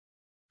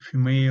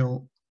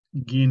female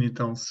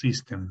genital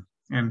system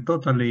and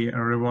totally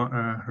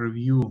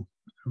review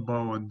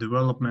about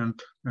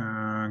development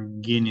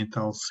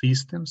genital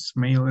systems,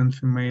 male and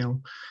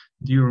female.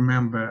 Do you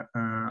remember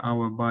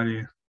our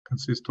body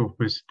consists of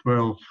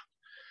 12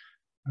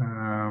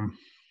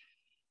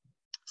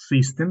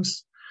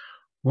 systems?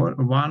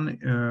 One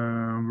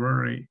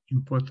very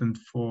important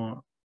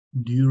for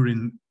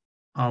during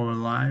our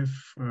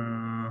life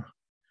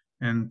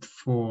and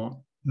for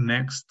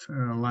next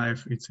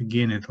life, it's a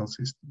genital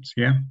systems,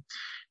 yeah,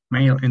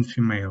 male and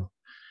female.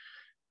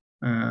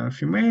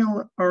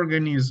 Female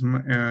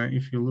organism,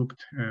 if you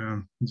looked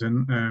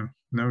the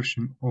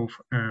notion of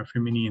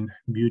feminine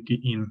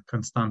beauty in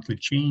constantly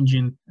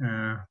changing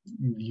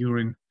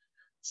during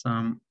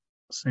some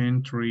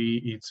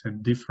century, it's a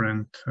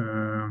different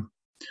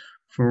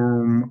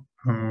form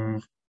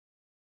of,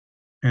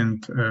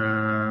 and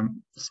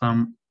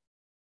some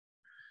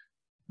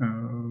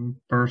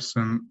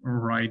person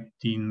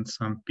writing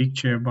some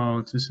picture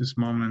about this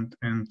moment,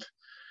 and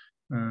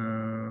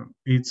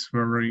it's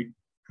very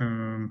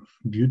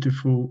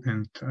beautiful,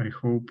 and I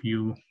hope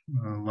you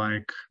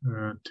like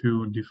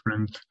two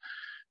different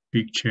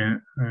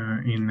picture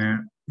in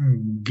a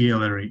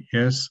gallery.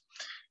 Yes,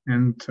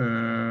 and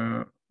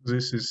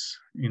this is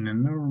in a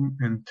norm,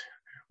 and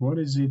what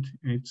is it?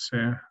 It's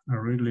a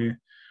really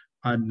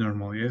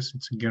abnormal. Yes,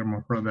 it's a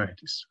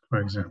hermaphrodites, for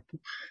example.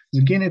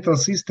 The genital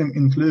system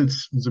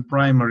includes the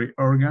primary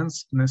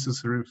organs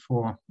necessary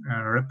for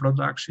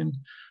reproduction,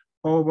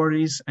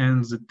 ovaries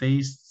and the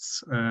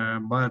tastes,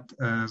 but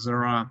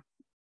there are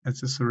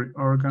accessory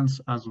organs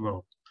as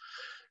well.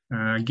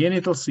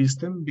 Genital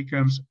system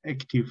becomes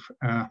active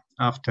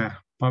after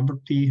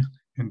puberty,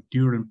 and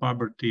during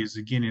puberty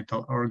the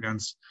genital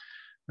organs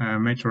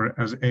mature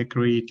as a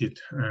created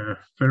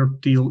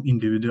fertile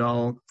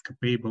individual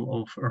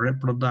capable of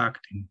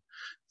reproducing.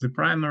 The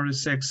primary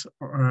sex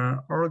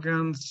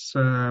organs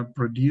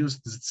produce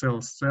the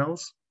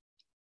cells.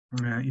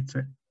 It's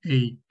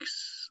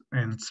eggs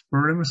and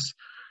sperms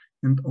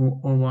and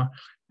ova,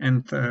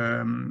 and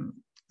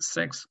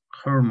sex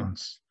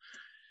hormones.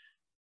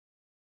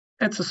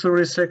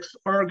 Accessory sex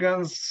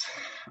organs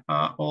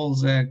are all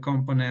the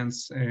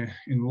components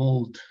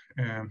involved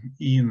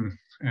in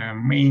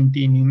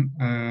maintaining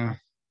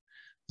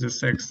the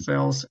sex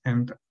cells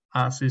and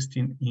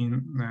assisting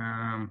in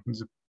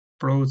the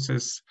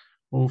process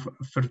of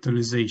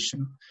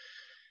fertilization.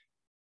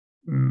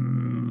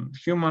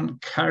 Human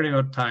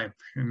karyotype,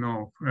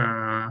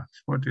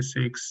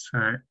 46XX,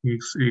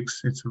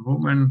 it's a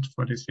woman,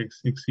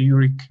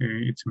 46XY,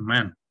 it's a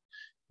man.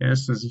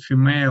 Yes, the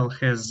female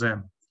has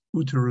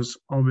uterus,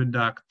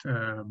 oviduct,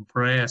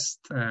 breast,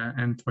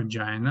 and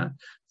vagina.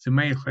 The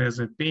male has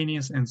a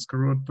penis and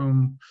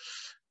scrotum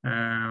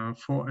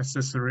for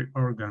accessory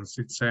organs.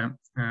 It's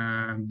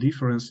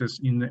differences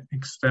in the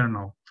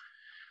external.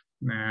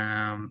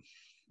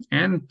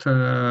 And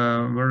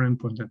very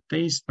important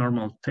taste,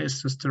 normal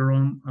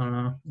testosterone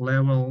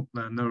level,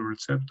 no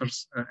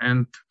receptors,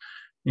 and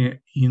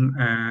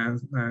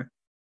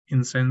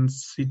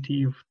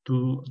insensitive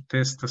to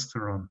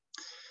testosterone.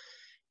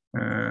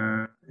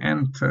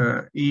 And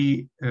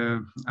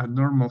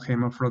abnormal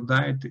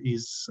hermaphrodite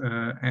is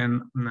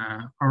an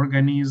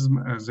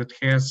organism that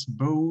has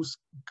both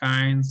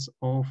kinds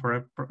of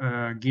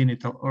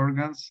genital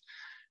organs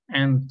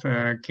and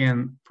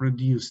can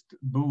produce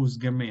both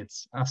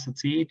gametes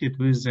associated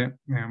with the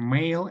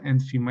male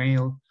and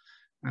female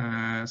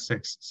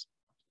sexes.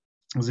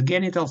 The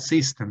genital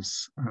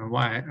systems,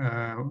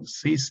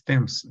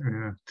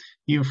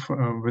 if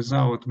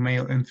without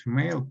male and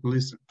female,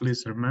 please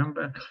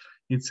remember,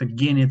 it's a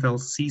genital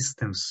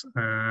systems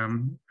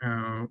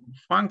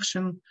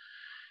function,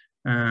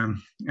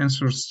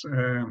 ensures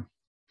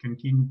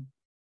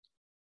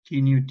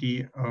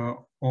continuity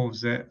of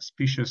the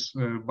species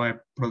by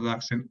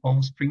producing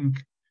offspring.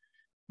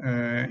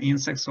 In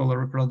sexual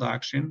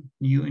reproduction,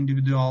 new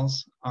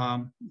individuals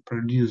are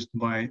produced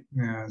by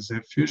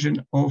the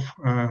fusion of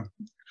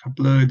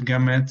haploid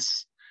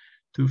gametes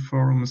to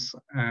form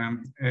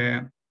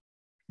a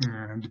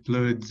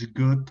diploid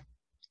zygote.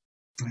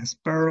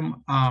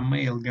 Sperm are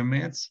male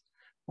gametes,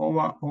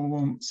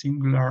 ovum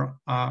singular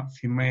are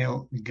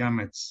female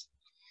gametes.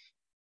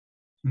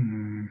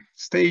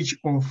 Stage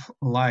of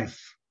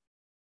life.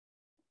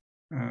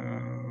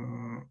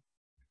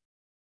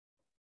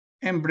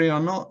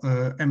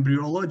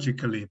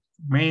 Embryologically,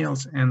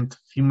 males and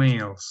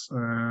females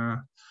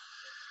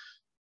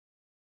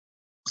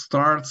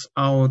starts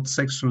out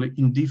sexually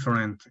in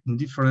different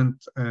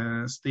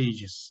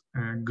stages.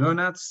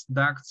 Gonads,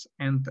 ducts,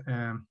 and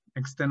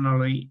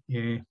externally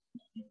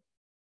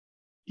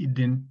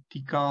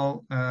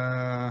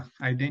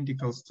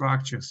identical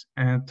structures.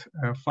 At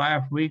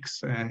 5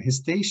 weeks,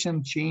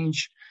 gestation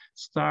change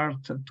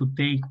start to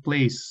take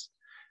place.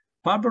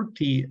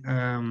 Puberty,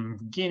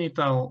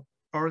 genital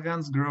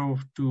organs grow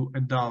to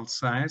adult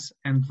size,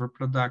 and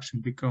reproduction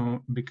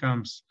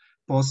becomes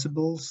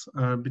possible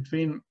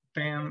between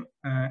 10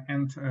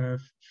 and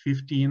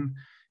 15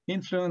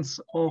 Influence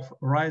of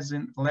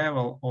rising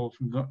level of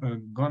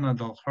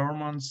gonadal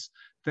hormones,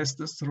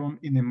 testosterone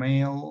in the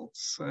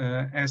males,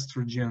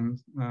 estrogen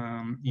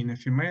in a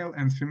female,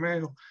 and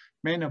female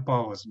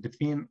menopause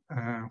between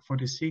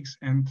 46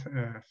 and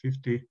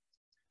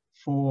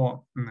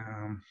 54,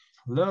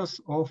 loss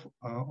of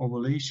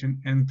ovulation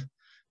and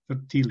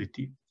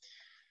fertility.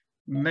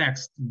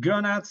 Next,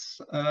 gonads,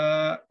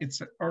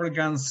 it's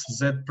organs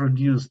that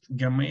produce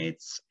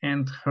gametes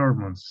and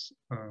hormones.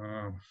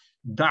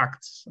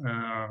 Ducts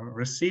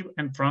receive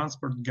and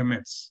transport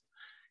gametes.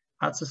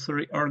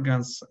 Accessory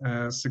organs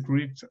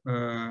secrete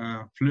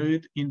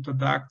fluid into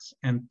ducts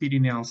and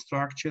perineal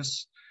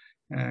structures,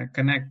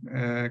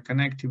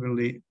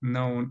 connectively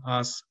known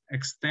as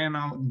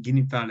external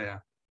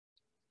genitalia.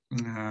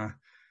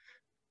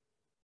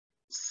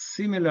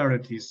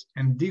 Similarities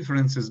and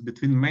differences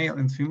between male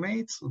and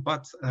females,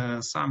 but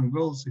some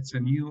goals, it's a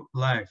new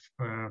life.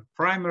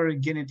 Primary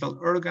genital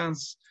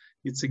organs,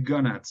 it's a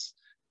gonads.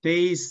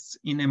 Tastes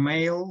in a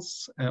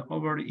males,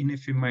 ovary in a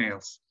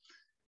females.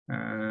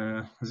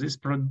 This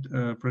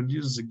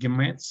produces the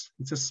gametes.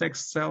 It's a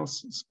sex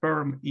cells,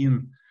 sperm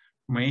in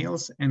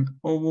males, and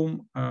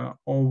ovum,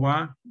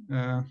 ova,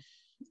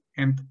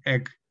 and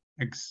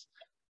eggs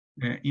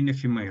in the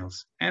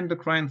females.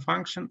 Endocrine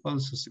function,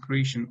 also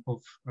secretion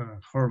of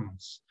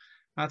hormones.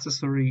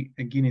 Accessory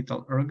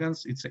genital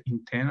organs, it's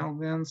internal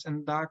glands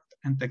and duct,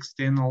 and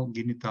external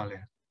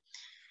genitalia.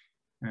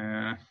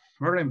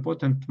 Very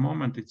important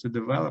moment, it's the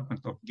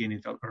development of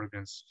genital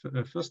organs.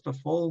 First of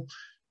all,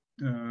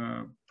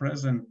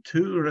 present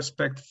two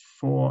respect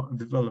for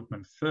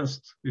development.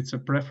 First, it's a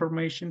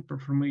preformation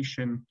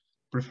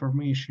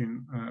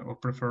or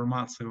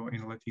preformatio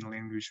in Latin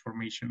language,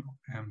 formation.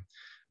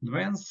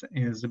 Advance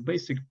is the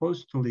basic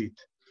postulate,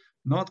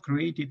 not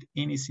created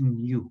anything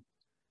new.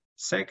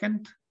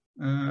 Second,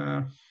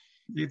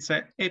 it's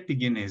a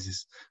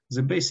epigenesis,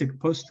 the basic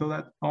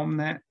postulate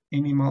omne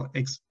animal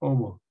ex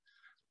ovo.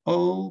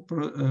 All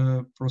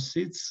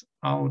proceeds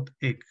out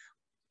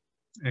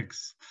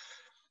eggs.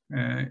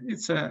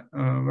 It's a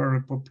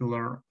very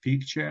popular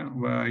picture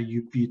where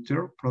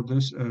Jupiter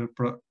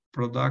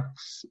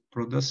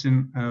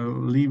producing a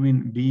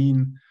living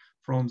being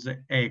from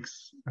the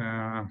eggs.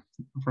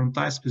 From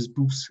Type's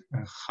books,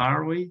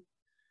 Harvey,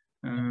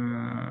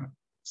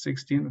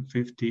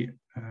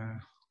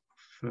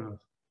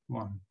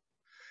 1651.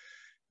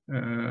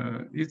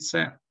 It's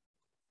a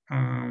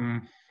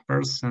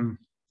person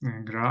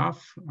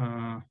graph.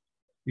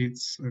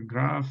 It's a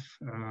graph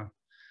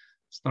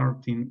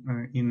starting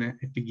in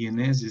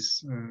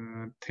epigenesis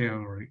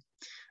theory.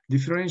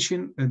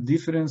 Differentiation,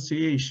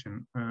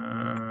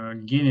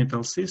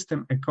 genital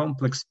system, a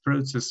complex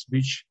process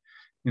which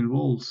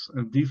involves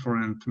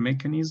different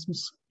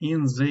mechanisms.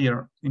 In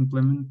their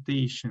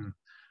implementation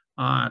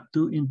are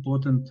two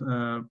important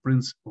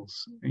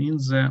principles. In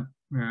the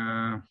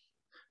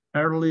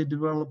early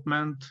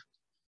development,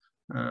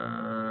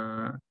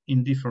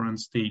 in different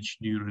stage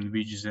during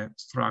which the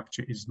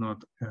structure is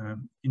not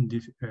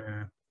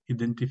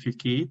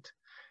identified,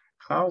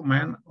 how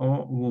man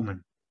or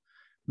woman.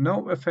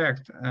 No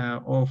effect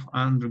of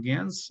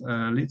androgens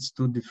leads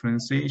to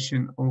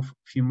differentiation of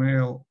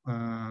female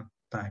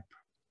type.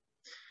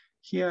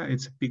 Here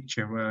it's a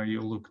picture where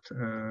you looked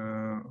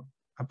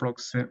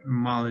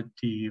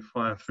approximately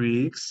 5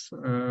 weeks,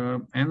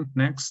 and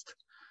next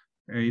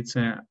it's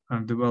a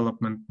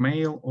development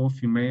male or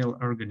female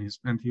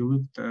organism, and you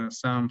looked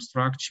some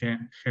structure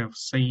have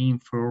same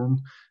form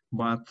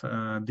but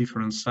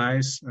different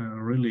size.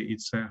 Really,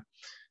 it's a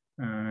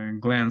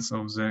glands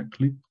of the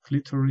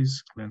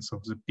clitoris, glands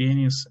of the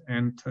penis,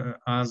 and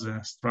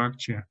other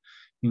structure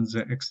in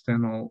the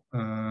external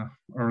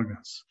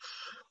organs.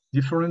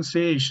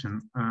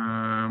 Differentiation,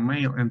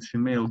 male and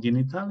female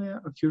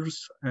genitalia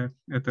occurs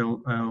at a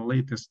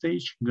later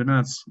stage.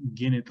 Gonads,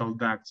 genital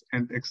ducts,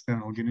 and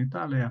external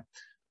genitalia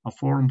are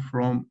formed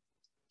from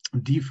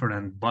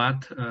different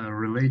but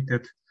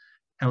related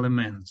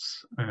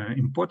elements.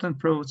 Important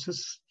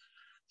processes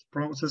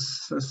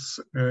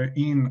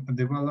in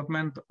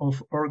development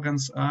of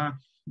organs are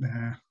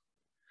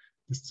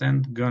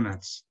descent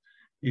gonads.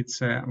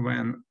 It's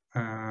when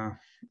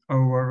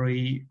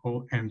ovary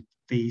and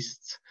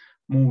tastes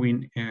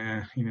moving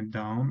in a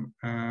down.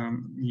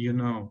 You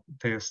know,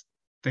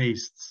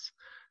 tastes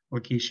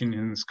location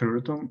in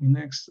scrotum.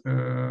 Next,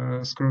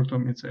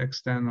 scrotum, it's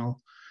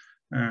external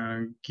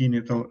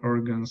genital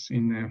organs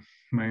in a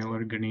male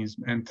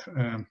organism, and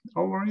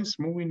ovaries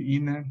moving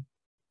in a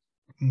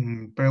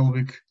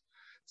pelvic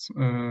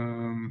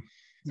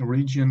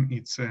region.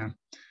 It's a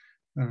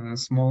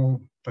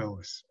small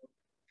pelvis.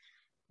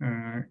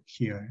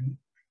 Here,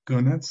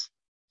 gonads.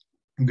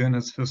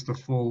 Gonads, first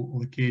of all,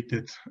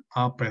 located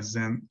upper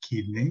than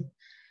kidney,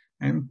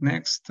 and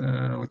next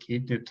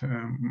located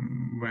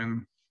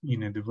when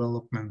in a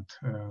development,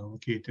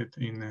 located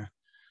in a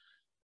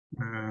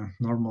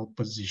normal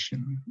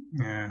position.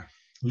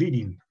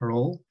 Leading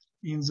role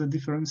in the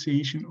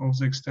differentiation of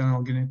the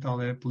external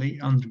genitalia play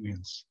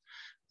androgens.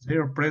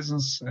 Their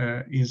presence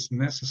is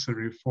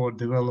necessary for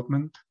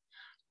development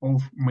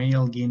of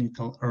male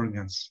genital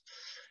organs.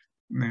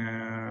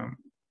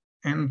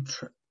 And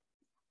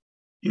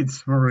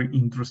it's very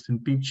interesting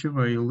picture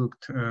where you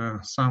looked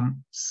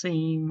some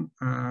same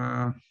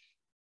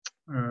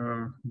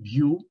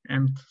view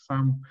and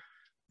some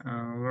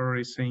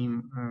very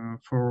same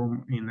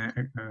form in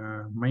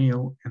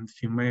male and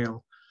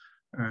female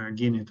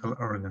genital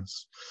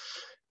organs.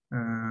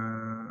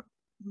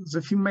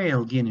 The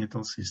female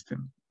genital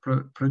system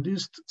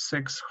produced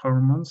sex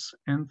hormones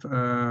and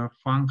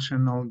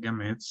functional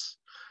gametes,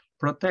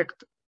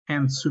 protect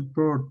and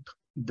support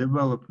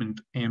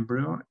development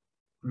embryo,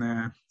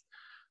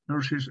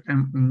 nourishes a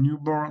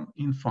newborn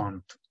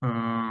infant.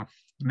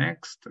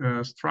 Next,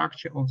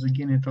 structure of the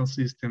genital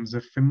system.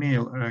 The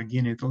female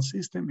genital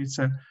system, it's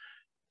a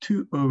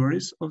 2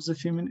 ovaries of the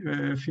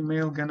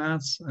female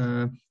gonads,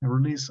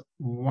 release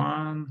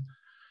 1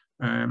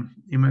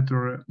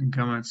 immature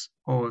gametes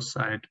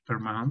oocyte per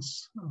month,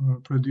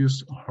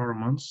 produce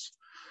hormones.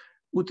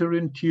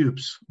 Uterine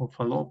tubes or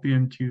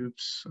fallopian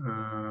tubes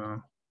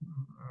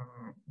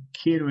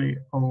carry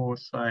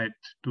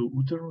oocyte to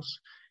uterus.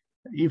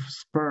 If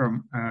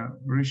sperm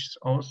reaches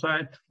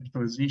oocyte,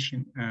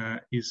 fertilization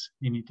is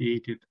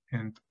initiated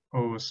and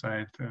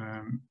oocyte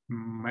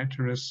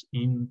matures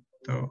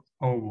into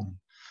ovum.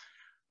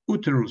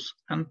 Uterus,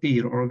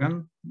 anterior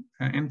organ,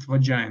 and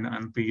vagina,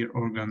 anterior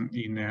organ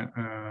in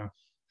a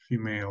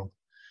female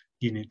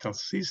genital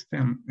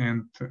system,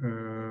 and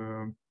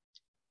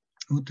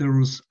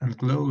uterus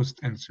enclosed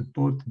and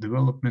support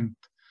developing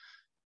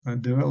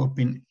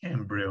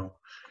embryo.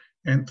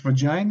 And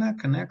vagina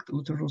connect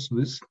uterus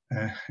with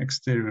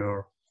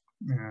exterior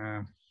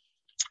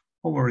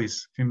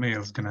ovaries,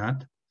 female's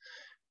gonad,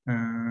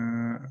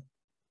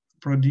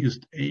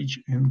 produced egg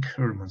and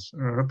hormones.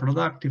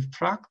 Reproductive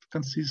tract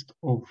consists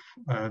of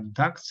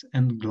ducts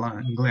and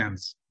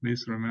glands.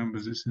 Please remember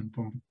this in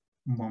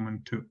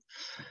moment too.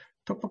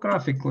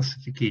 Topographic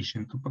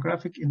classification.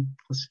 Topographic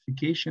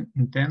classification,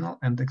 internal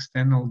and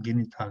external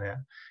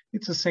genitalia.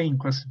 It's the same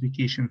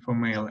classification for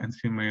male and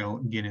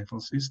female genital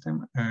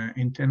system.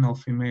 Internal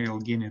female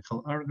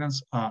genital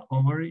organs are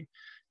ovary,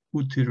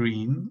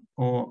 uterine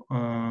or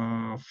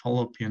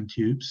fallopian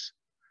tubes.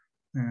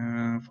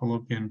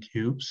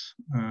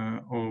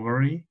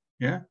 Ovary,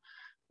 yeah,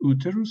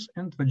 uterus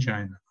and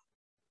vagina.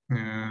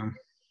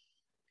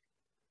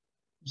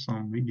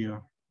 Some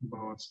video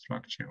about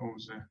structure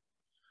of the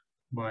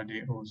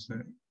body of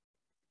the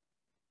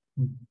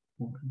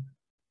woman.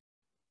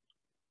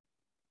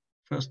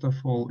 First of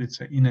all, it's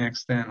an inner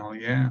external,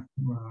 yeah,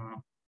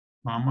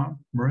 mama,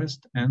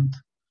 breast, and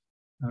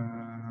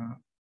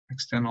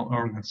external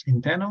organs.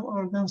 Internal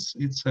organs,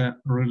 it's a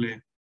really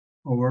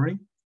ovary,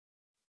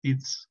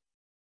 it's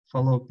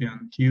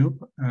fallopian tube.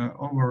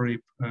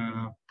 Ovary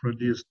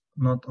produced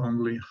not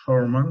only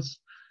hormones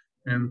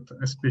and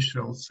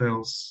special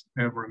cells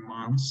every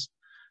month.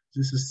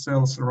 This is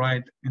cells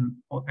right and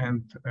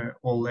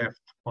or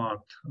left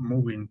part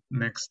moving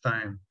next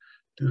time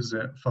to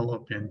the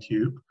fallopian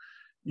tube.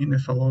 In the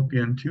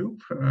fallopian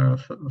tube,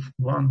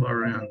 one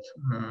variant,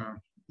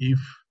 if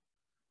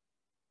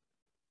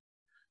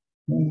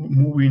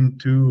moving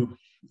to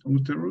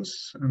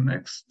uterus,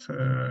 next,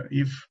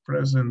 if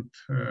present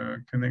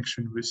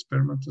connection with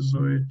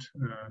spermatozoid,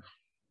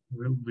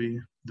 will be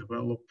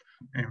developed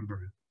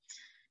embryo.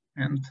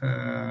 And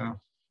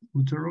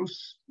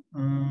uterus,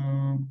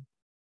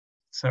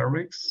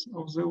 cervix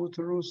of the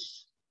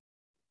uterus,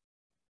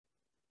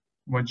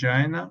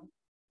 vagina,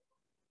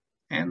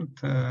 and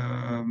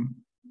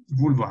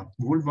vulva.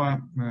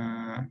 Vulva,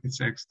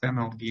 it's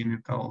external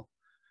genital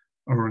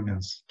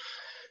organs.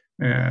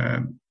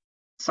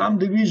 Some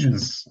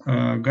divisions,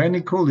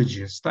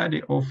 gynecology,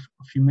 study of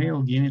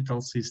female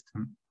genital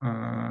system,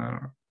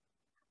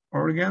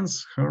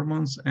 organs,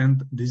 hormones,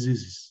 and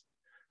diseases.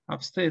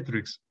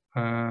 Obstetrics,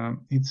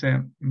 it's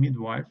a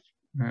midwife,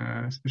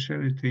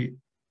 specialty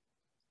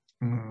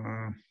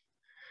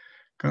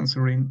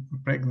concerning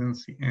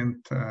pregnancy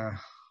and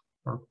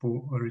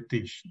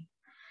irritation.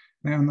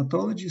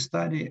 Neonatology,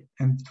 study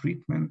and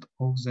treatment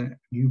of the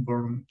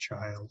newborn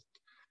child.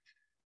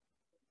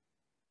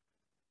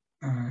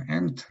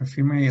 And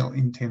female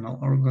internal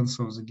organs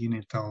of the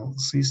genital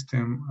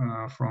system,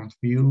 front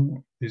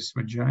view, with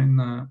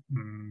vagina,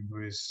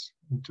 with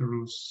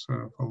uterus,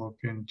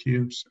 fallopian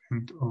tubes,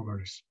 and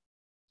ovaries.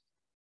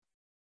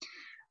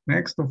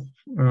 Next,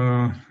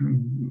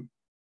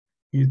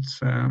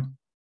 it's a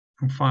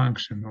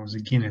function of the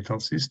genital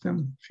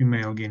system,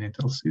 female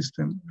genital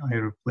system. I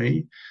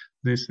replay.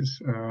 This is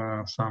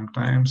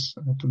sometimes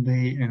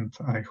today, and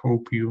I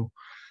hope you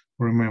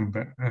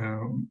remember.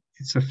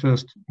 It's a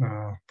first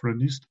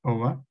produced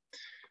ova,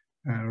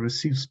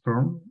 receives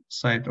sperm,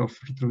 site of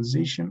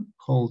fertilization,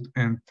 hold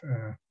and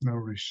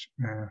nourish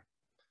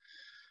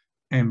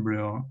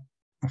embryo,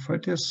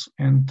 fetus,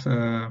 and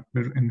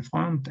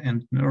infant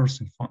and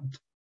nurse infant.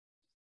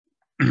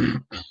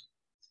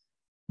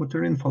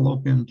 Uterine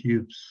fallopian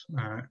tubes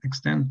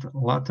extend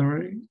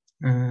laterally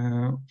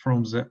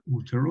from the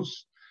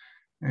uterus,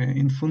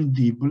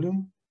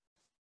 infundibulum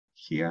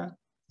here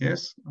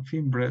Yes,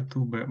 fimbriae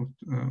tuba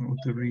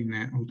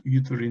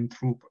uterine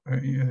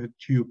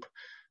tube,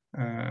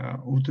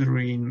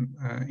 uterine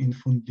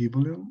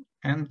infundibulum,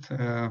 and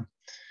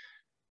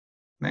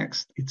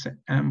next it's an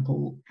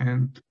ample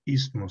and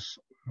isthmus.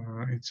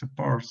 It's a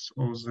parts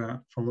of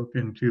the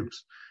fallopian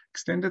tubes,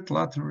 extended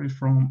laterally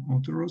from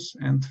uterus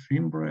and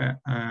fimbriae,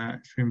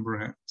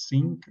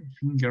 thin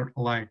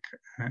finger-like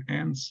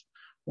ends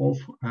of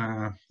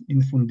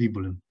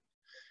infundibulum.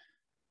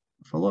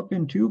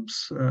 Fallopian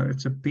tubes,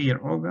 it's a pair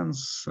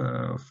organs,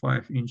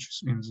 5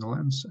 inches in the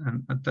length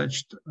and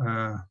attached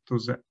to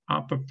the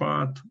upper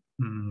part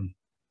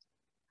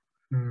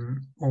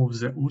of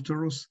the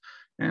uterus,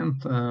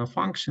 and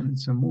function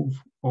it's a move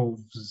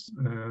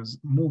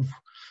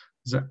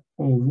the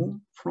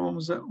ovum from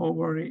the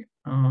ovary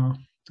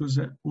to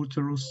the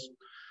uterus.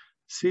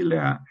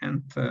 Cilia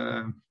and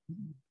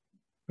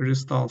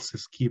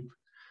peristalsis keep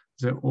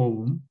the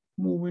ovum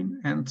moving,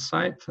 and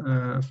site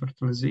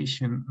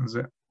fertilization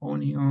the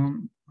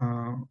onion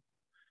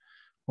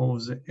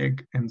of the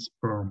egg and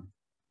sperm.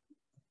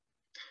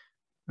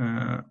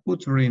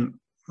 Uterine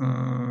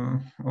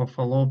or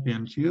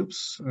fallopian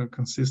tubes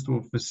consist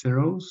of the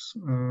serous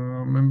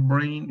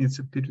membrane, it's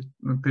a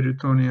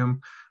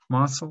peritoneum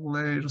muscle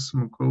layers,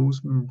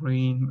 mucous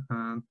membrane,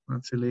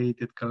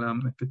 ciliated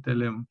column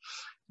epithelium,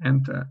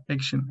 and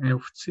action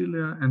of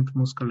cilia and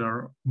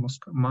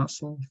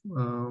muscle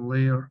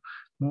layer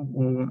move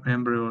ovum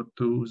embryo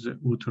to the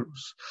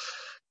uterus.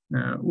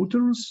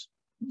 Uterus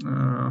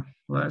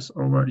lies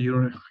over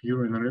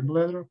urinary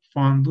bladder,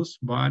 fundus,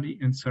 body,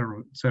 and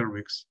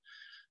cervix.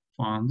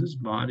 Fundus,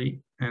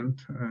 body,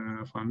 and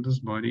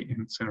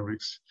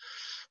cervix.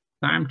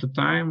 Time to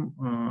time,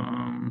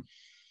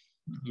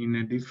 in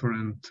a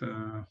different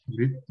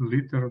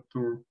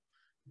literature,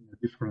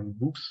 different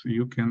books,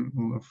 you can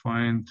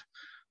find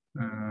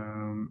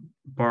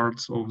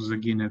parts of the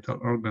genital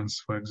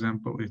organs. For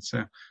example, it's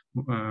a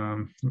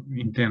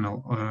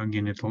internal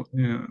genital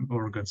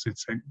organs.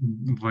 It's a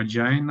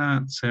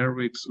vagina,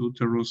 cervix,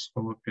 uterus,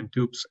 fallopian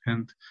tubes,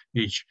 and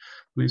H.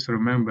 Please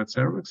remember,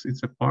 cervix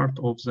it's a part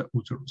of the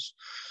uterus.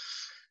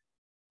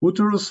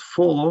 Uterus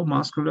follow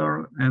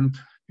muscular and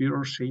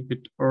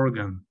pear-shaped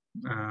organ.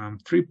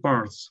 3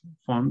 parts: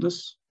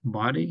 fundus,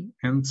 body,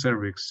 and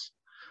cervix.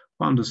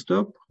 Fundus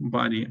top,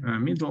 body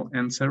middle,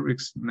 and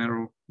cervix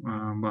narrow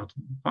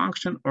bottom.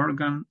 Function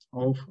organ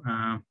of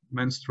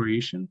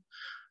menstruation,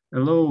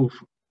 allow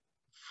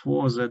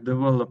for the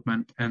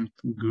development and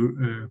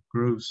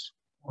growth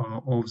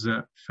of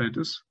the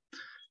fetus,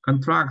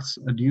 contracts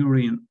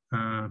during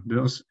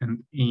birth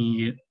and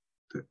in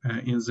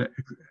the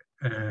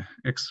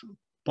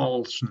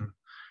expulsion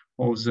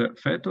of the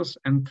fetus,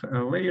 and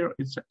later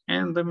it's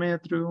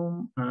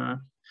endometrium.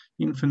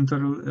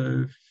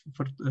 Infantile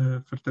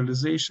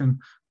fertilization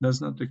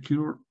does not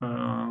occur,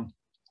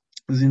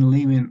 then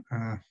living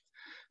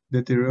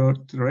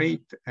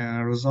deteriorate,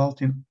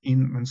 resulting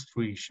in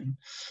menstruation.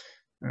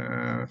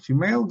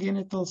 Female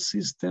genital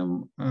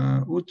system,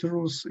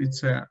 uterus,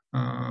 it's a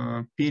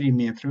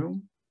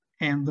perimetrium,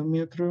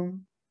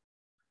 endometrium,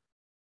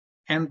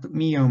 and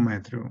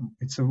myometrium.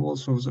 It's a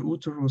walls of the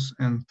uterus,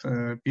 and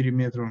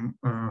perimetrium,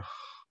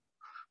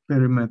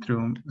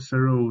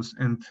 serous,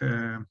 and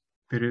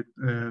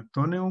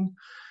peritoneum,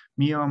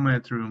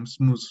 myometrium,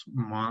 smooth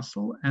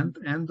muscle, and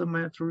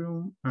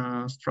endometrium,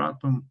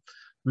 stratum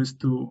with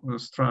 2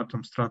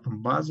 stratum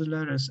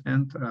basilaris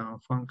and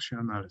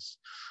functionalis.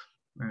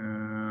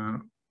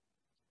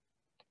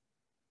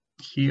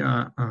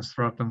 Here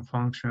stratum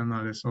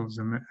functionalis of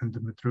the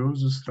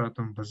endometriosis,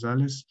 stratum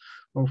basalis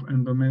of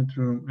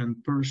endometrium,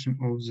 and portion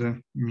of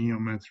the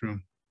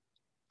myometrium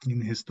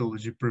in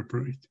histology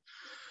preparate.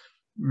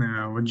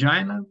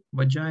 Vagina,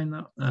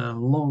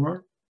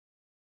 lower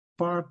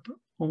part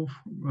of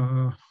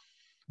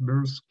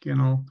birth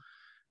canal,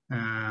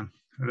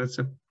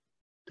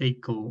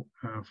 receptacle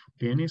of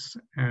penis,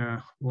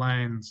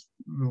 lined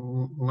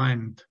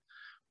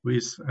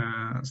with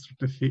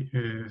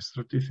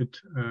stratified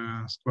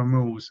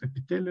squamous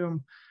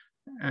epithelium,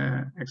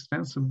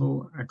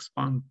 extensible,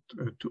 expand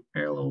to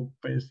allow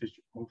passage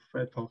of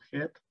fetal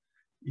head.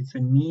 It's a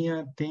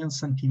near 10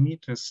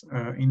 centimeters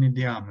in a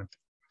diameter.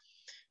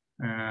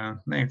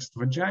 Next,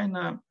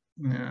 vagina,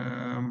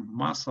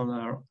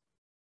 muscular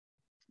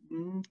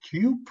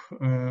tube,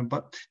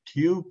 but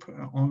tube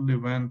only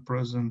when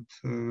present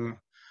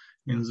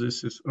in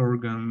this is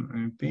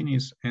organ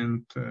penis,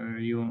 and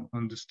you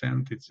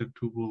understand it's a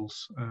 2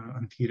 walls,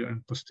 anterior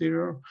and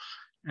posterior,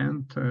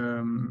 and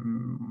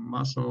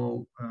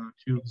muscle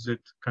tubes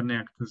that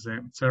connect the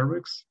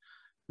cervix,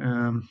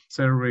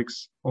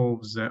 cervix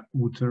of the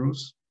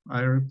uterus,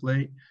 I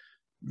replay,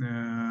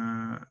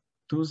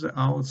 to the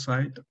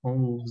outside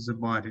of the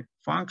body.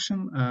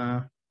 Function,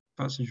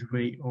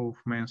 passageway of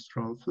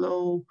menstrual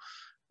flow,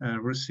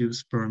 receive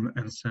sperm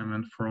and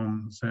semen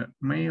from the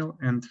male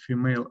and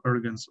female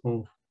organs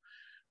of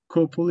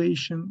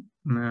copulation,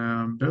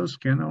 birth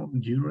canal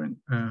during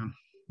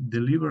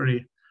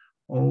delivery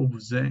of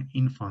the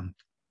infant.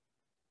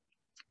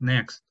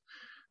 Next,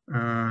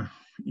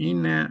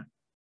 in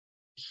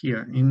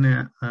here in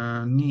the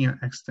near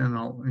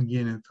external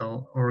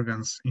genital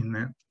organs in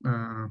the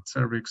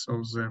cervix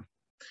of the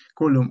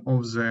column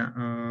of the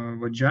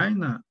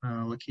vagina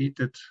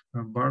located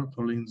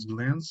Bartholin's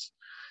glands,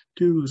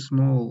 two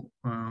small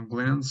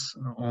glands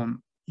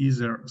on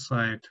either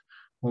side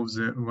of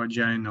the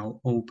vaginal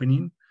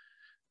opening,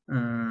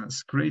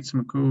 secretes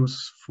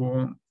mucus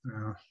for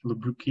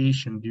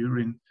lubrication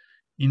during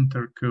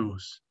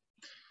intercourse.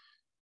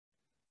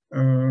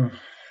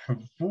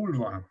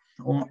 Vulva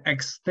or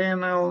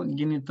external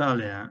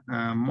genitalia,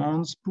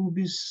 mons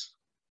pubis,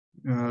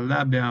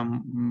 labia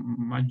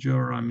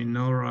majora,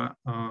 minora,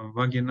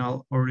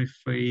 vaginal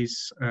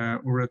orifice,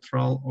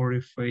 urethral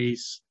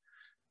orifice,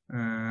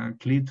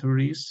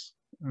 clitoris,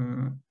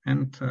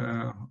 and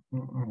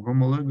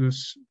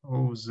homologous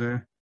of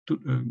the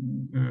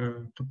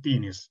to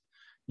penis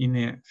in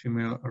a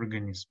female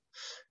organism.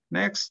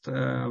 Next,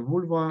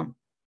 vulva,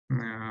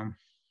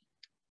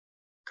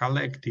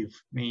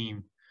 collective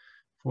name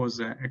for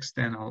the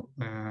external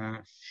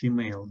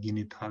female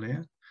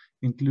genitalia,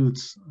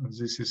 includes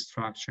this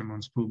structure: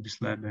 mons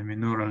pubis, labia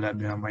minora,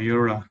 labia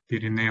majora,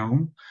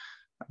 perineum.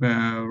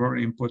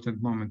 Very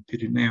important moment,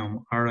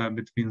 perineum, area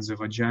between the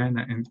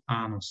vagina and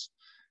anus.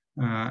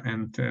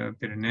 And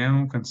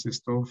perineum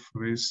consists of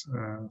with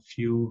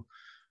few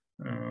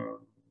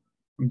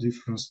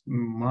different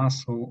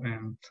muscle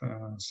and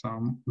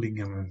some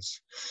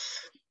ligaments.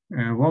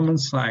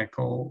 Woman's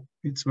cycle,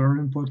 it's very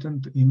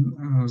important in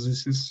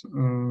this is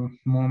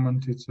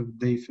moment. It's a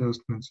day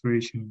first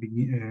menstruation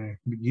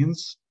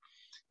begins.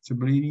 It's a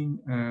bleeding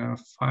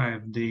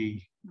 5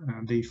 day,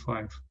 day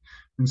 5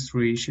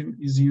 menstruation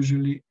is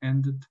usually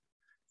ended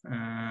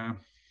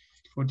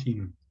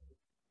 14.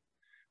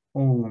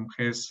 Ovum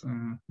has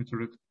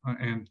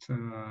and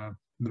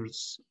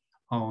there's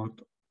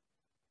out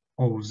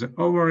of the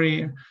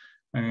ovary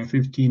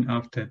 15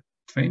 after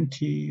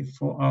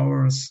 24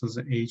 hours. So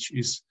the age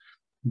is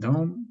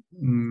down,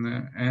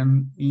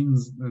 and in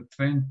the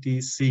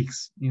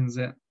 26 in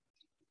the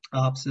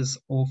absence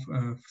of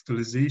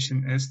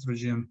fertilization,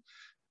 estrogen,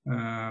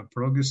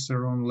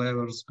 progesterone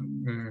levels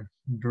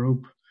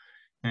drop,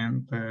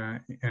 and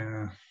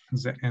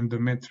the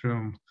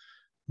endometrium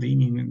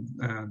lining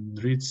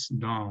drifts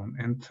down,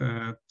 and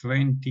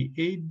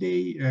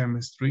 28-day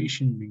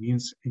menstruation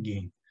begins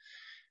again.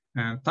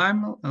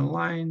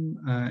 Timeline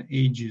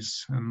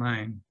ages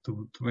 9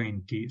 to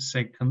 20,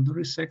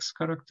 secondary sex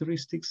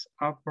characteristics,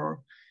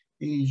 upper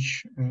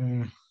age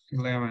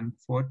 11,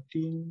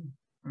 14,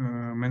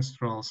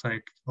 menstrual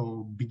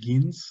cycle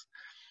begins,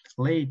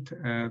 late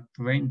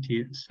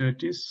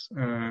 20-30s,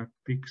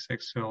 peak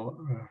sexual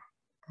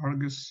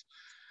urges,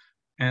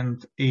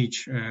 and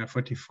age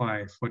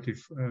 45,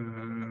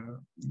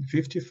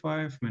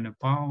 55,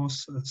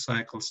 menopause,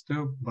 cycle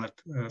stop, but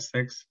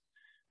sex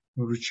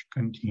urge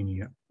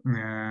continue.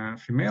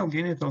 Female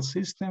genital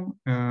system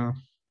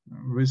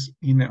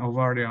within the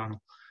ovarian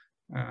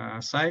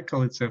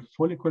cycle, it's a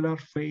follicular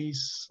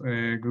phase,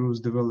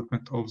 growth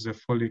development of the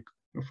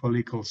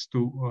follicles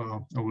to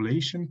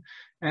ovulation,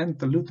 and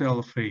the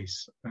luteal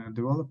phase,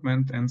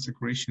 development and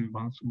secretion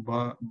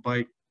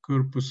by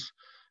corpus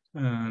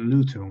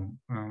luteum.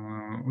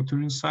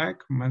 Uterine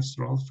cycle,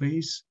 menstrual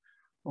phase,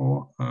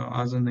 or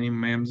other name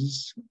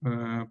MEMS,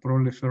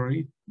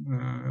 proliferative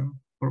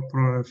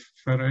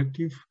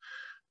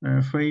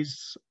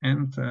phase,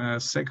 and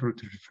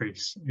secretory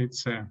phase.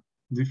 It's a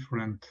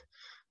different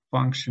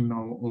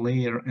functional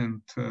layer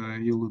and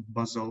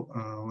basal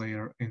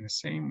layer in the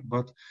same,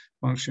 but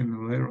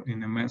functional layer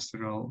in a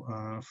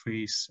menstrual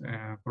phase,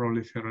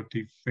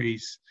 proliferative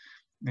phase,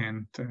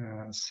 and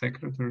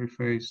secretory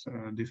phase,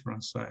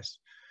 different size.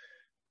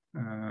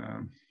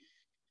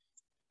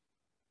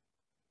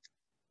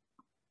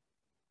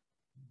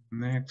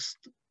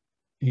 Next,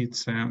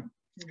 it's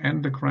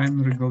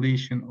endocrine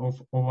regulation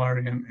of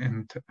ovarian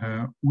and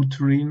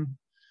uterine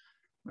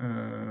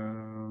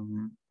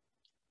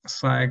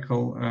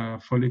cycle,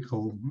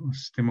 follicle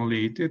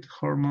stimulated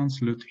hormones,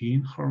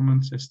 lutein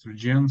hormones,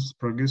 estrogens,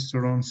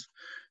 progesterones,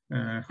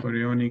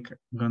 chorionic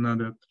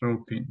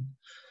gonadotropin.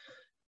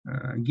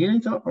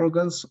 Genital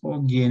organs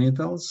or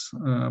genitals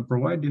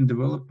provide in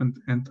development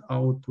and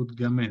output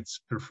gametes,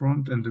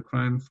 performed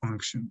endocrine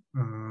function.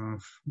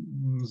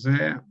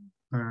 The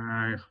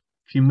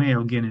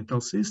female genital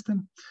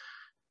system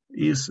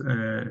is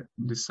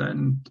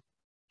designed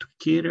to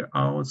carry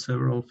out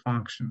several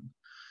functions,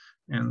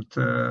 and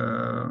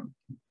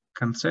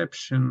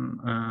conception,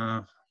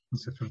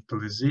 the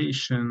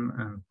fertilization,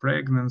 and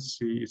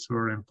pregnancy. It's a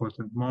very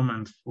important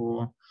moment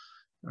for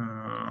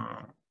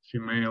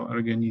female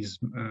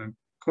organism.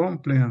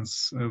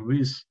 Compliance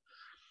with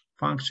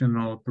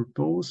functional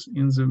purpose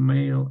in the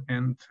male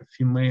and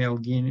female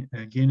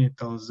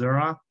genitals. There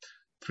are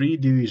 3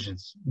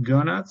 divisions: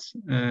 gonads,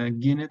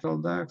 genital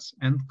ducts,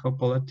 and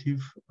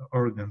copulative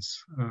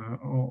organs,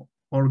 or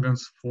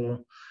organs for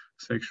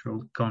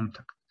sexual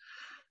contact.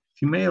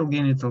 Female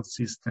genital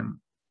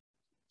system,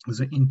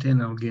 the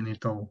internal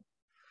genital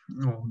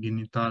or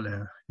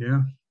genitalia,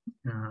 yeah,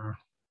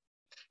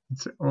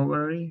 it's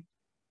ovary,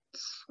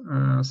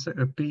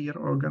 pair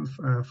organ,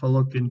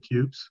 fallopian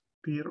tubes,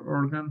 pair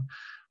organ,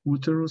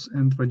 uterus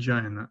and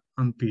vagina,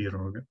 unpair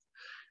organ.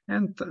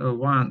 And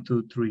 1,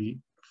 2, 3,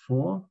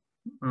 4,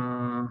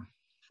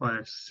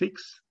 5,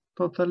 6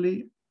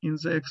 totally in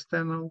the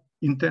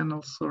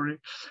internal, sorry,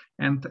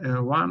 and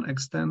one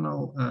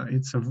external,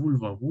 it's a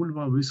vulva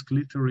with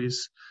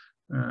clitoris.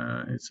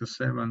 It's a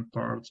 7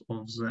 parts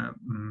of the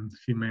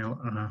female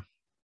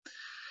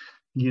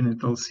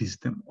genital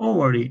system.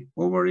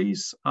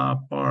 Ovaries are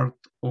part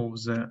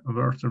of the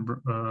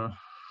vertebra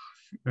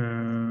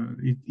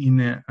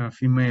in a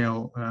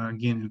female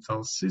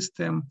genital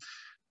system.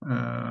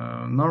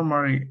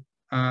 Normally,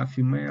 a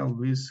female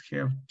will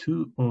have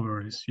 2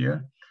 ovaries, yeah,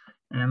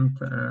 and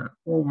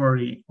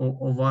ovary or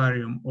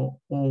ovarium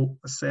or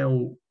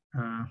cell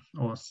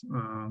or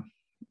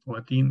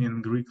Latin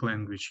and Greek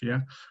language,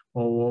 yeah,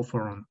 or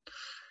ovaron.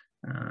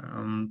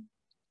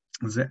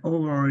 The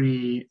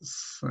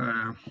ovaries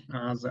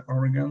are the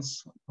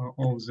organs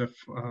of the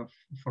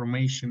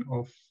formation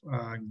of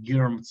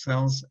germ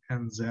cells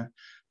and the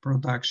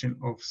production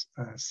of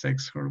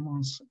sex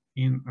hormones.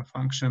 In a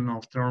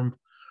functional term,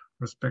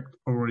 respect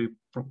ovary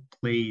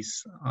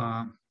plays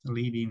a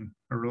leading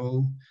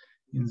role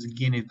in the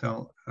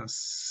genital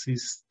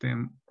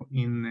system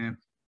in a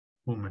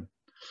woman.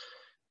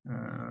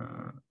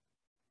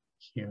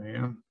 Here,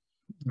 yeah,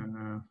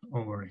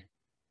 ovary.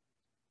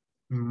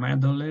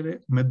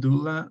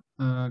 Medulla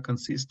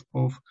consists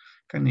of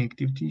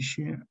connective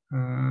tissue.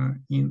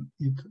 In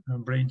it,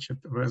 branched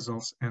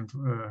vessels and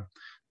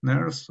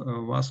nerves,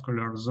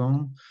 vascular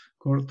zone,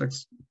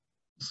 cortex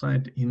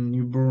site in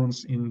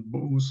newborns in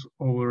both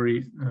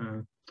ovary,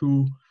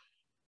 2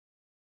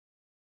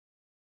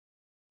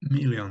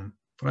 million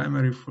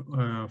primary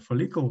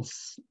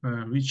follicles,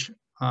 which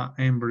are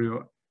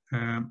embryo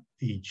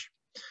age.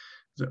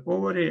 The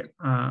ovary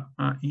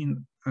are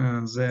in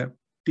the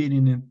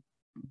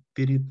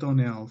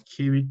peritoneal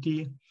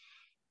cavity.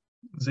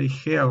 They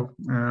have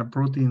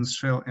protein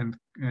shell and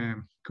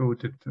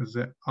coated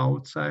the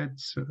outside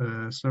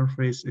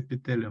surface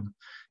epithelium.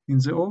 In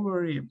the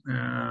ovary,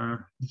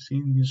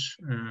 distinguish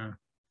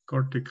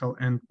cortical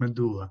and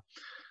medulla.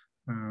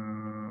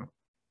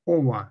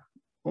 Ova,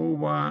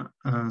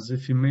 the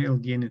female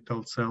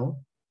genital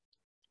cell.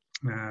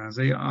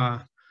 They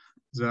are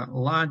the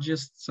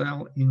largest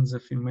cell in the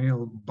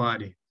female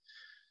body.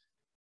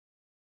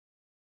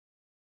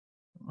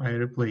 I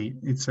replay.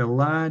 It's the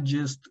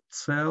largest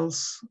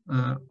cells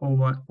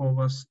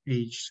ovus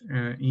age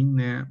in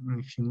a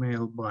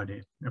female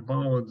body,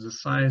 about the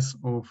size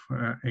of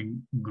a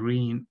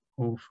grain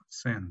of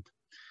sand.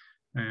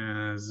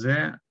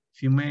 The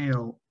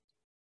female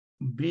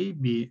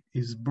baby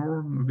is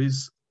born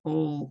with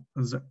all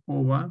the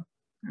ova.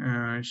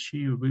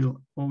 She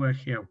will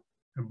have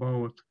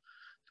about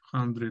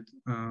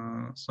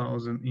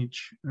 200,000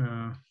 each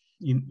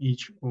in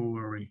each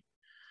ovary.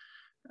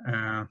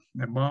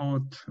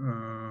 About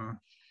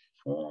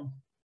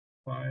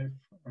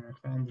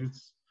 400-500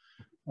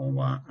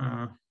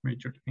 ova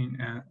matured in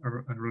a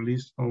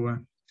released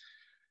over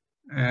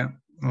a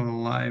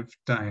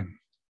lifetime.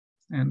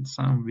 And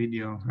some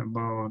video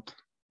about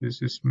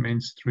this is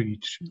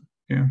menstruation.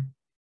 Yeah.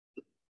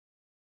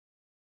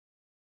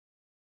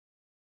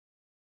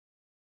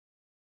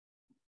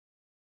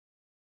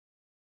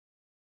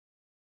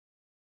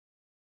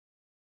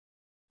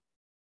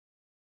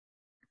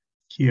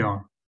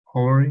 Here,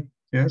 ovary,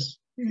 yes,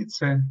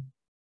 it's a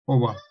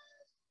ova.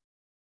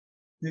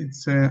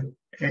 It's a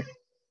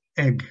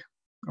egg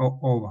or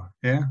ova,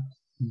 yeah.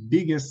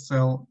 Biggest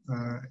cell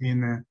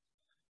in a,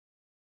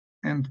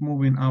 and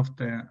moving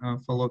after a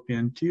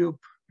fallopian tube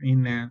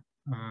in a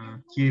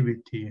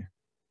cavity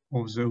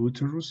of the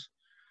uterus.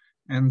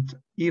 And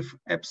if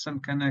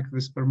absent connect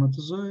with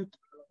spermatozoid,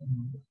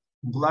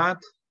 blood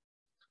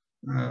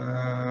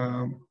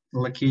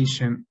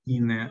location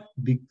in a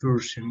big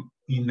portion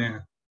in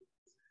a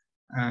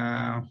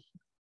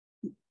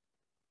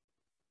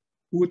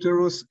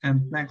uterus,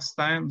 and next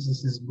time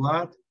this is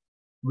blood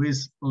with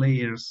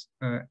layers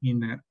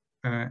in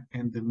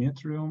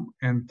endometrium,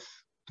 and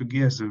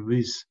together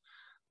with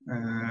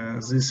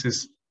this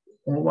is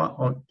ova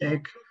or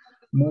egg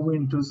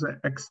moving to the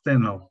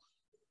external,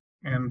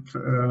 and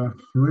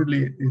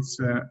really it's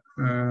a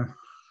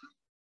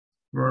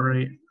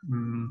very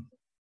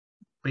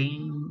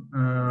pain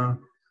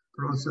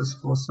process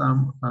for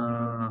some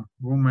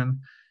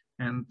women,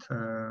 and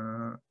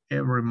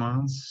every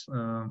month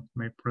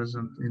may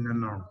present in a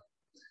norm.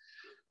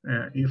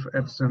 If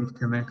absent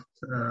connect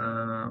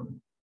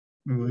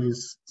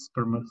with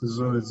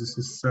spermatozoid, this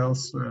is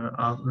cells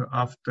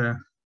after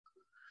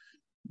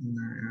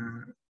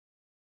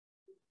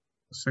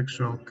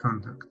sexual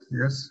contact.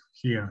 Yes,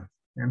 here.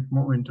 And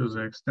moving to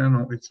the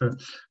external, it's a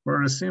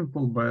very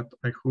simple, but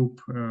I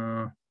hope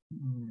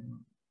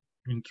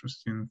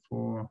interesting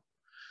for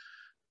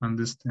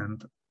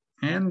understand.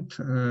 And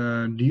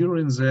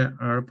during the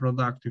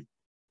reproductive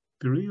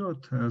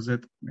period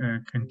that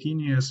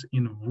continues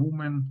in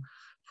women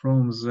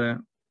from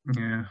the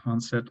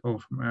onset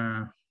of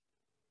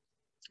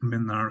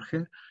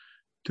menarche,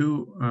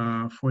 to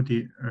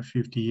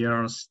 40-50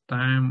 years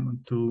time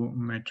to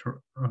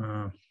mature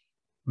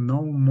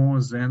no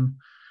more than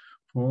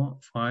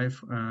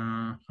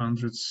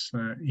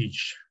 4/500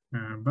 each.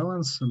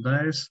 Balance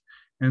dies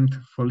and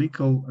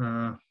follicle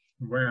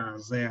where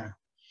there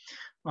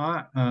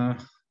are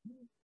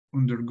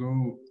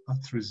undergo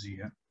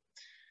atresia.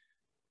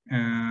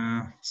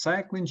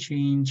 Cycling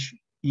change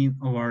in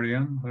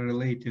ovarian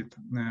related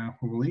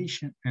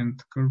ovulation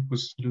and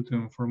corpus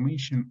luteum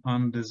formation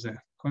under the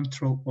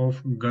control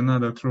of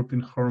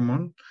gonadotropin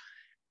hormone,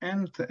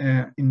 and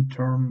in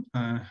turn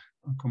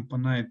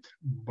accompanied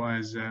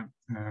by the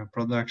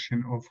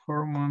production of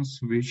hormones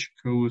which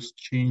cause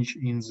change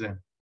in the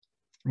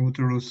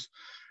uterus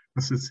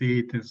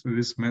associated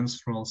with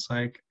menstrual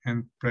cycle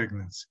and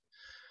pregnancy.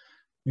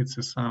 It's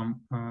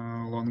some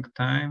long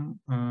time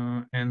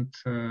and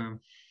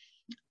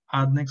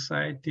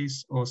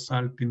adnexitis or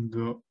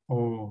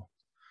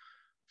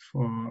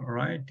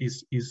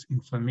salpingo-ovaritis is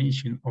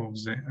inflammation of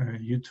the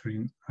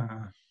uterine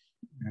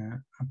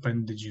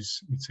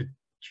appendages. It's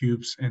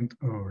tubes and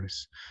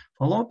ovaries.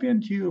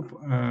 Fallopian tube,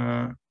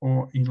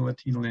 or in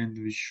Latin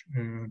language,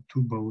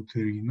 tuba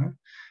uterina,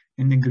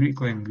 in the Greek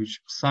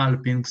language,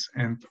 salpinx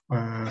and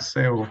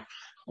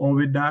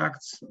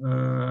oviducts.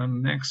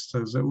 Next,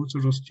 the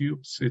uterus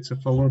tubes, it's a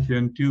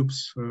fallopian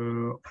tubes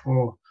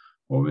or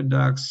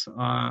oviducts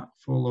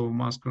follow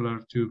muscular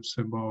tubes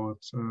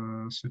about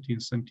 13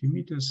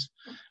 centimeters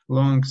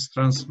long,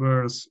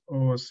 transverse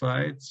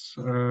oocytes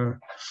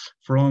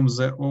from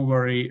the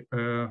ovary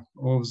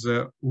of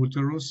the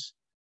uterus.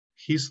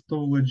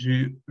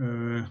 Histology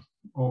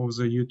of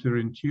the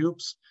uterine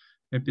tubes.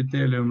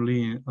 Epithelium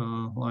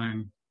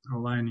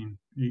lining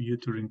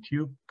uterine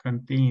tube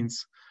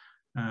contains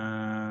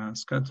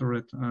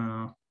scattered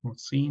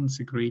mucin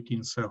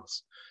secreting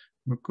cells.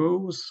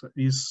 Mucosa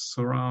is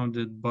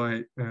surrounded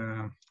by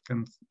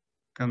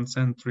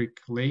concentric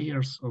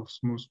layers of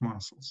smooth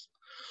muscles.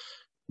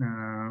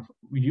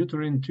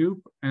 Uterine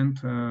tube and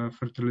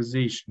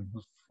fertilization.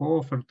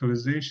 For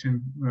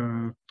fertilization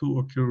to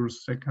occur,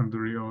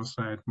 secondary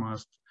oocyte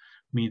must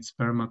meet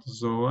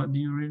spermatozoa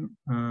during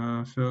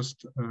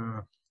first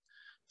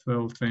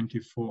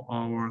 12-24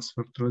 hours.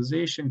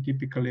 Fertilization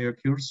typically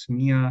occurs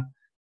near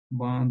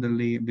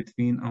boundary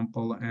between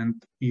ampulla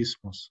and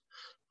isthmus.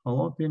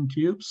 Fallopian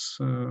tubes,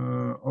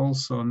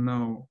 also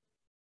known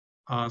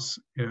as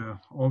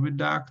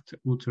oviduct,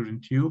 uterine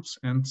tubes,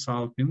 and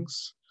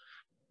salpinx,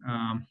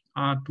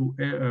 are two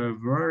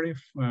very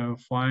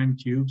fine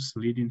tubes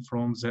leading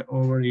from the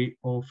ovary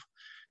of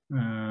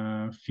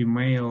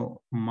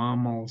female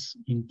mammals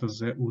into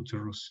the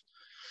uterus.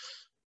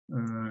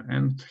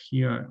 And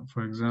here,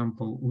 for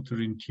example,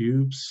 uterine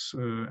tubes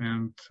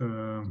and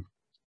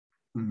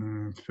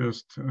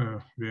first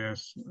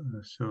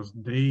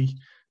day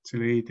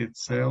ciliated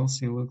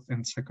cells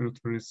and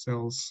secretory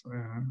cells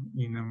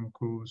in a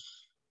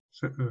mucous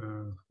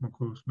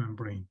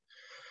membrane.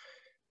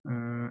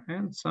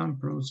 And some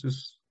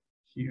process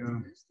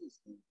here.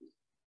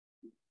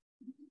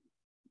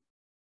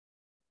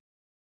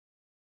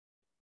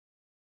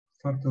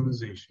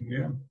 Fertilization,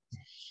 yeah.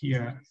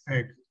 Here,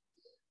 egg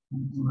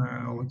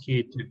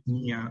located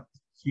near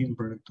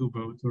fimbrial tuba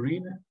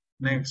uterina.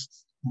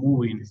 Next,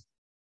 moving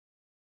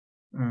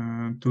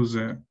to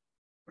the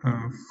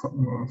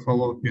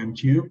fallopian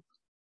tube.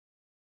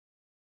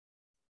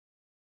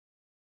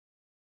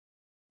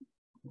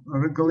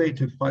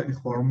 Regulated by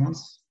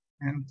hormones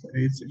and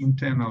its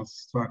internal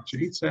structure.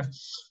 It's a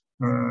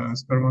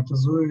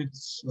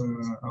spermatozoids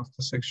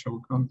after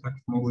sexual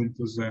contact moving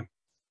to the,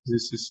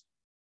 this is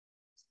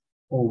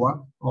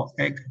ova or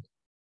egg,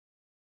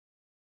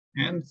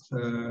 and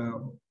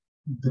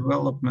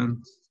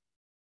development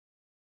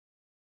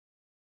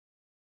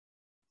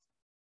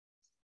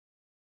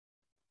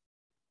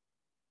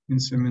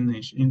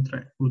insemination,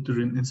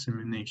 intrauterine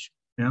insemination,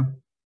 yeah.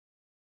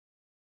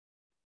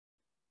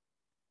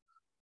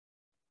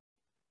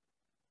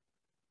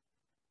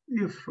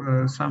 If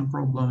some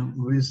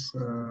problem with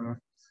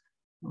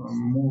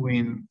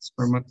moving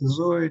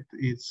spermatozoid,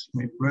 it's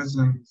may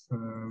present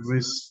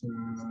with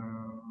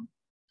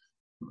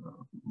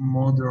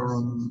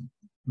modern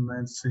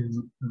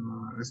medicine,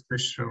 a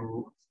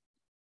special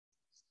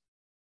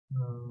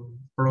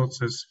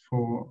process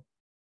for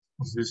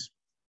this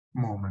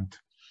moment.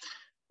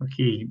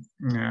 Okay,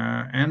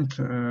 and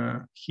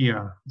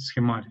here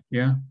schematic,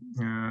 yeah,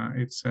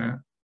 it's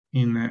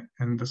in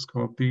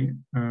endoscopy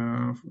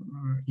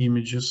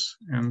images,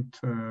 and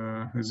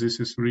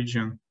this is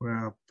region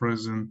where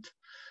present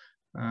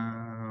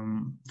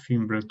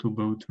fimbrial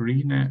tuba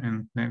uterina,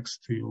 and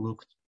next we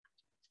looked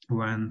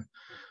when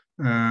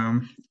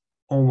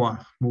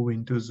ova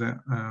moving to the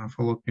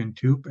fallopian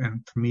tube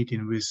and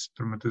meeting with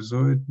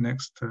spermatozoid.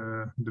 Next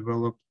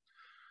develop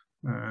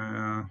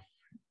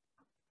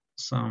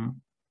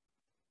some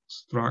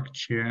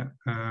structure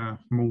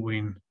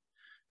moving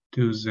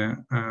to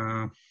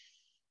the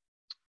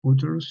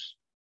uterus,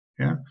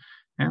 yeah,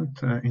 and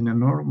in a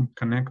norm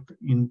connect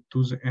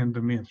into the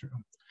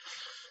endometrium.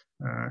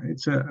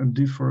 It's a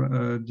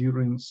different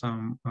during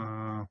some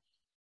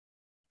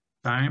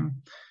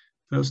time.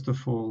 First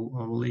of all,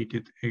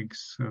 ovulated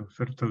eggs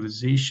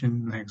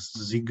fertilization, next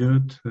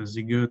zygote,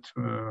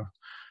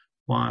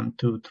 1,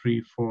 2,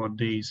 3, 4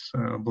 days,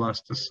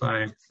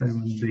 blastocyte,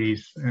 7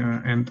 days,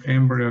 and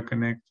embryo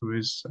connect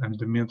with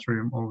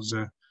endometrium of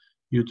the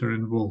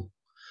uterine wall.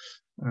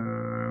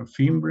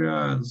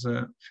 Fimbria,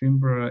 the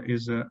fimbria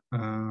is a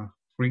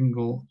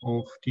ringle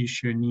of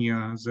tissue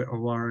near the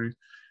ovary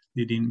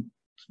leading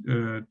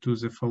to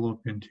the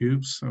fallopian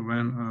tubes.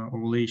 When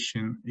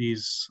ovulation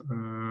is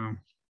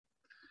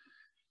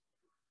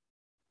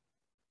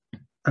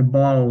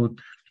about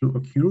to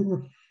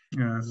occur,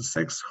 the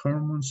sex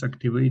hormones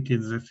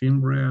activated the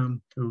fimbria,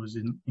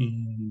 causing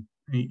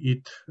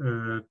it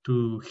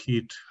to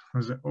hit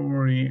the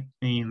ovary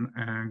in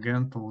a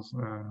gentle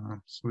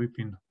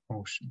sweeping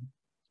motion.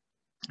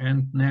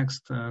 And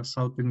next,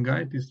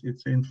 salpingitis,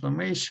 it's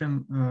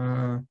inflammation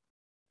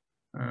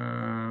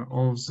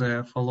of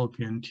the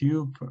fallopian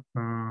tube.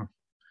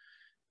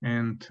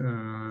 And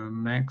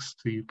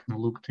next, you can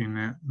look in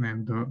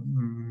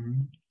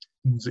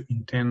the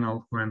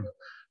internal when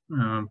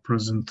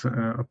present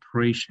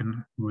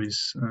operation with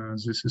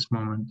this is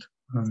moment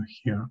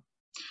here.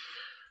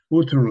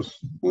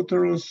 Uterus,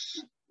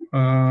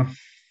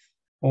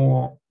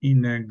 or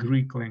in a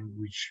Greek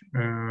language,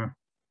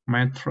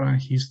 Metra,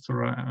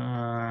 Hystra,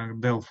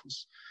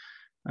 Delphus.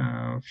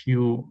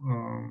 Few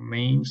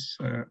names,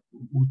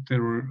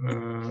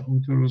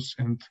 uterus,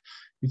 and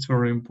it's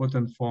very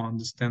important for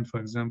understand,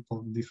 for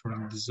example,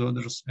 different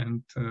disorders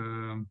and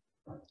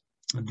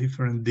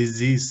different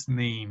disease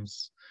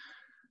names.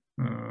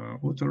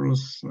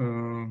 Uterus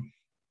in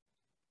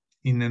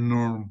a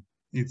norm,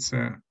 it's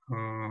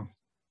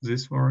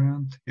this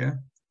variant, yeah.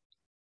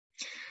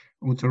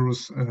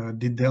 Uterus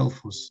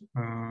didelphus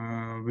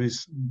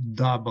with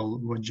double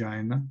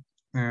vagina,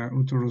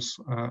 uterus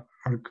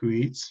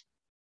arcuates,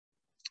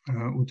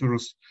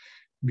 uterus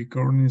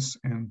bicornis,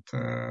 and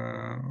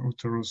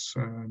uterus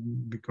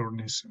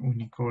bicornis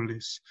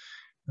unicolis,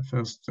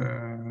 first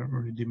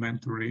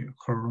rudimentary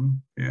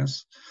horn,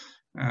 yes.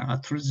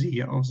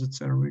 Atresia of the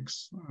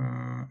cervix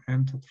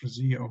and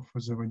atresia of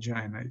the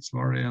vagina. It's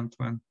variant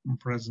when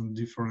present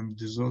different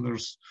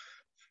disorders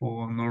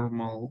for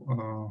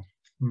normal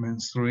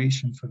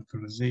menstruation,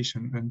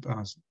 fertilization, and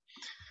others.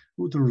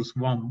 Uterus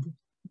womb,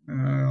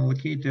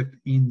 located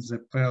in the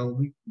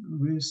pelvic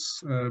with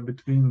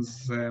between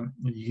the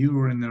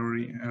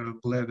urinary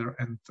bladder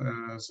and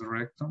the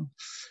rectum,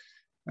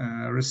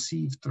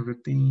 received,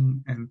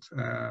 retain, and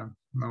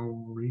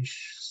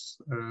nourishes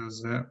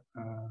the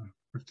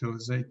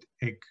fertilized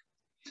egg.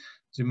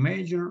 The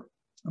major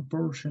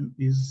portion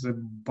is the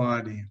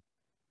body.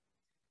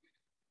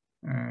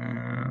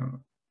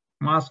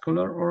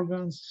 Muscular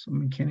organs,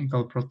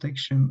 mechanical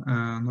protection,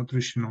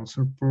 nutritional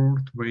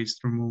support,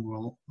 waste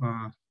removal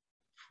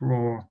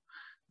for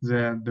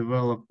the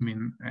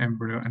developing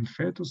embryo and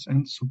fetus,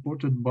 and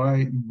supported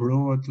by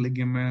broad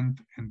ligament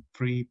and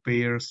 3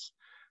 pairs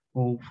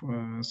of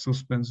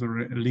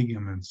suspensory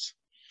ligaments.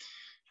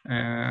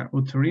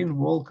 Uterine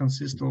wall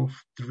consists of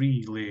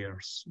 3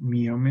 layers: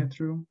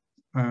 myometrium,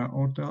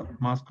 outer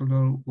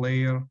muscular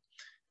layer,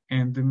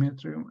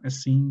 endometrium, a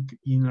thin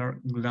inner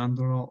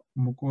glandular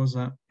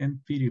mucosa, and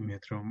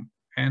perimetrium,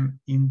 an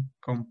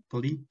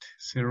incomplete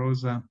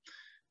serosa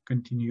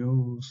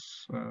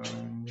continuous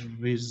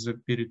with the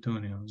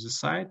peritoneum. The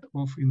site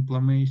of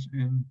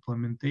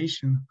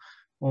implementation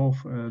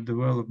of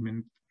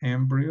development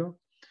embryo,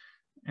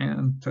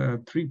 and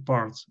 3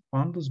 parts: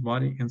 fundus,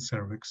 body, and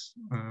cervix.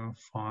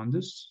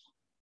 Fundus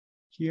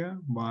here,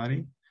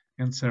 body,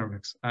 and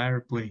cervix. I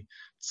replay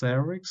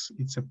cervix,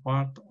 it's a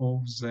part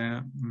of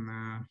the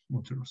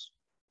uterus.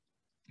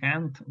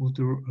 And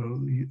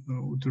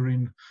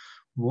uterine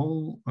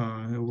wall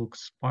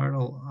looks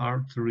spiral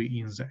artery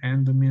in the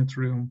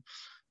endometrium,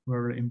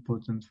 very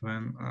important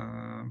when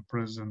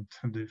present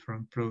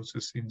different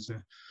process in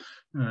the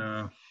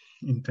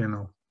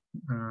internal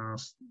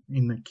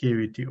in the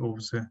cavity of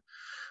the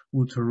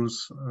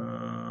uterus,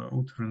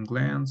 uterine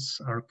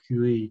glands,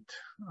 arcuate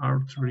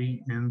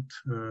artery, and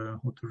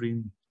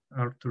uterine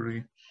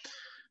artery.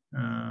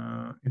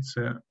 It's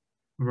a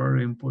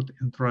very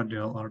important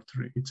radial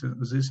artery.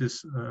 This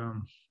is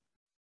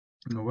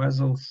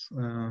vessels.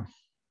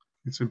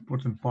 It's an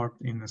important part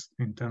in the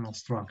internal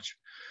structure.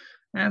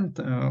 And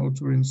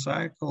uterine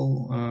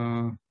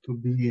cycle to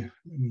be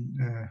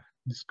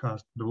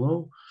discussed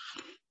below.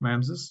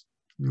 Menses.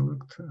 We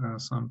looked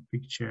some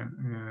picture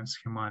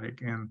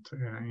schematic and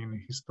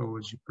in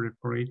histology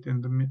preparate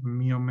in the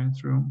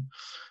myometrium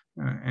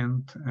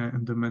and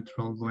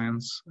endometrial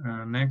glands.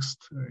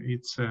 Next,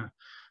 it's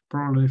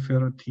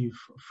proliferative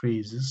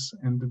phases: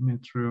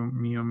 endometrium,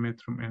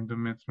 myometrium,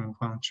 endometrium,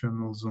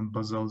 functional zone,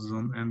 basal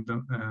zone, and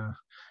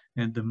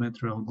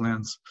endometrial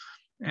glands,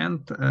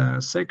 and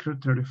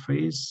secretory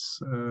phase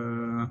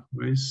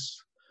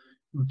with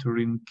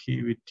uterine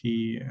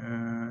cavity,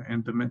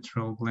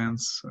 endometrial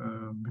glands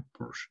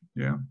portion.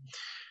 Yeah.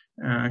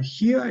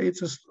 Here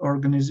it's an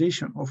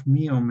organization of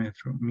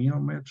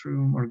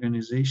myometrium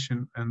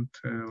organization and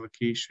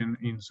location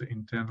in the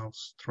internal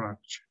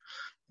structure.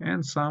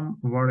 and some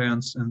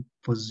variants in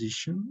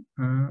position.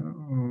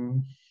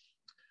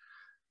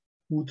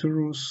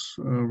 Uterus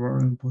were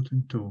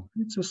important too.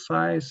 It's a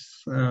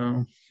size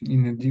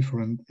in a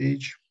different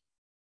age.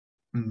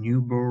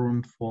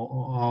 Newborn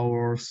 4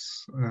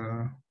 hours.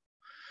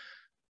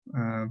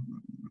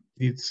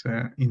 It's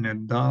in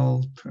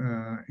adult.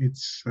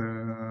 It's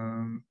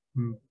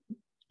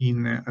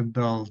in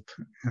adult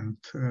and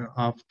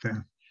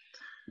after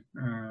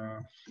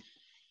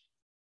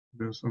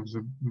birth of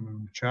the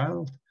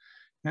child,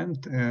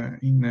 and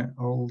in an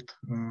old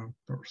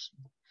person.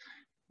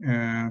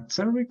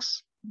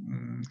 Cervix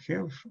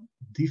have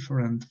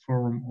different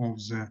form of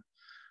the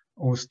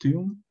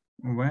ostium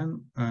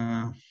when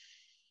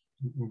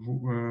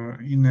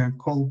in a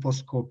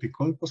colposcopy.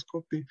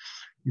 Colposcopy,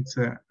 it's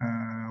a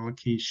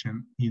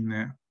location in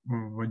a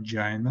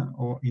vagina,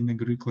 or in a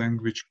Greek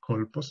language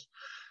kolpos,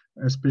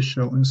 a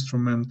special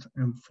instrument,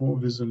 and for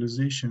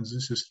visualization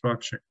this is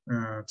structure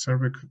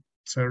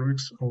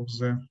cervix of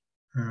the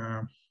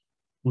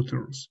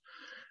uterus.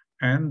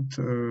 And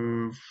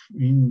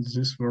in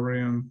this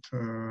variant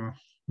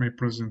may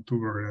present two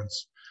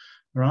variants: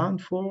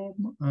 round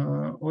form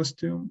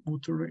ostium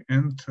uteri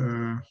and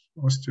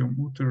ostium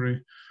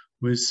uteri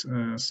with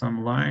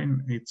some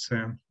line. It's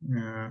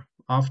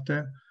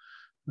after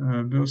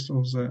birth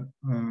of the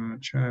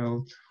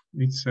child.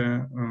 It's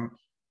a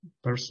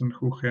person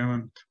who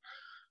haven't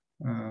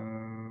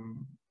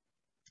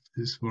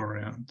this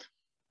variant.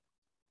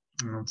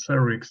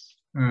 Cervix,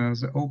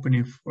 the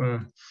opening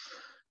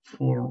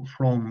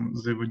from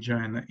the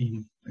vagina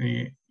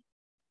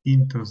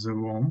into the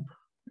womb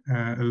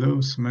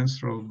allows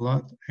menstrual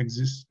blood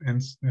exists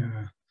and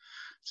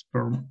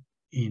sperm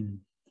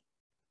in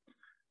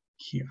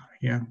here.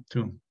 Yeah,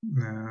 too.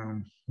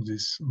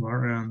 This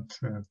variant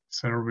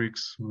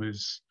cervix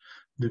with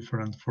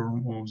different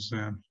form of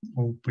the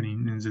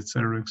opening in the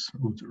cervix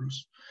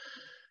uterus.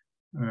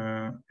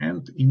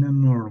 And in a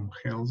norm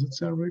healthy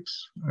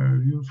cervix,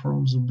 view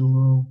from the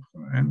below,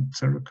 and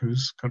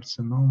cervix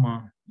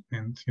carcinoma,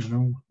 and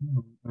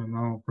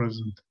now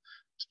present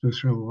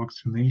special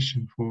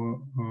vaccination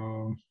for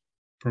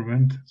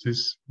prevent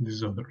these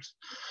disorders,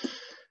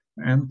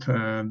 and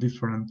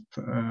different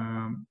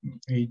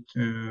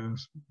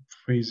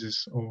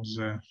phases of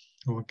the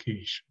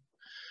location.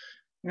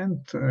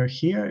 And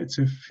here it's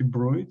a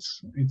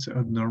fibroids. It's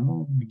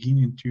abnormal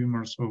beginning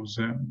tumors of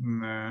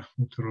the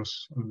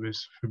uterus with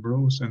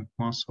fibrous and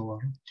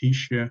muscular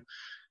tissue,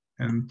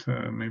 and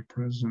may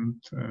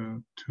present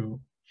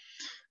to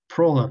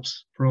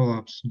prolapse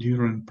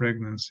during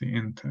pregnancy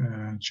and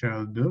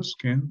childbirth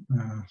can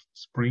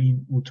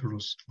sprain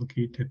uterus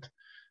located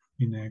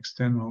in the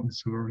external.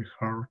 It's a very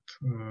hard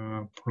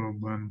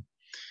problem.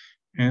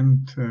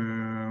 And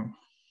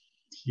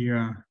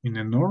here in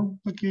a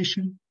norm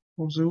location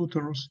of the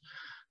uterus,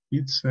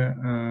 it's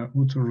a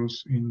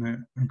uterus in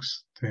the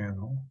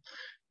external.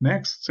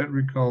 Next,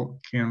 cervical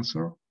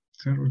cancer.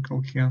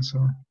 Cervical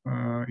cancer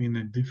in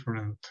a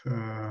different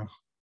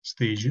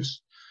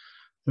stages.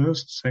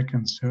 First,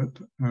 second, third,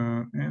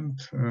 and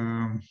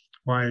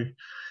why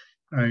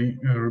I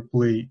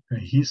replay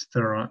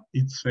hyster.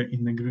 It's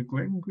in the Greek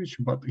language,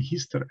 but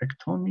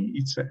hysterectomy,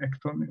 it's an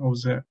ectomy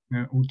of the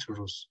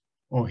uterus,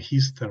 or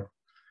hyster.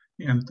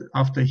 And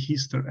after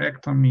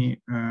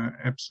hysterectomy,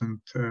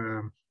 absent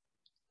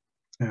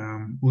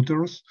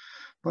uterus,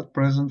 but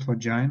present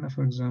vagina,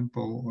 for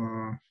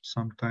example,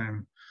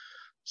 sometime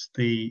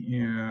stay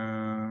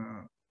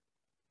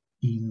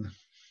in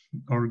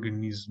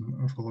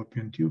organism,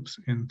 fallopian tubes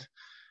and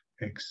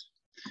eggs.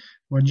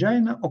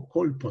 Vagina or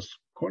kolpos,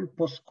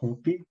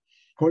 kolposcopy,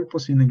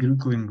 kolpos in the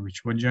Greek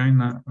language,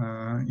 vagina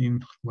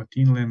in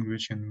Latin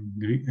language and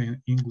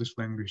English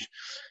language.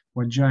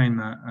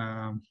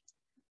 Vagina,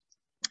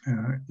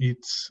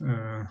 it's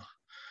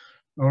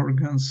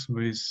organs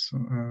with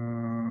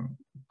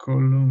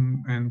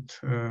column and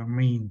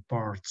main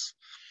parts.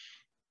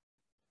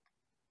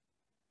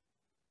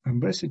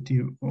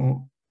 Obesity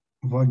or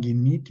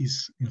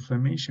vaginitis,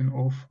 inflammation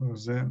of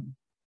the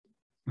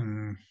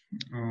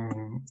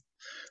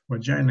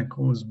vagina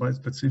caused by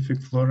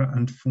specific flora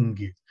and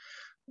fungi.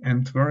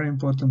 And very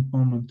important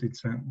moment,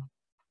 it's a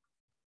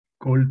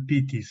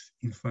colpitis,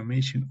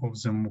 inflammation of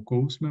the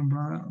mucous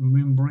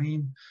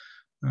membrane.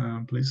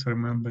 Please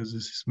remember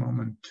this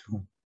moment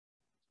too.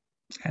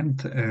 And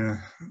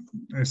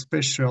a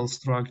special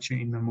structure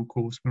in the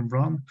mucous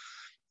membrane.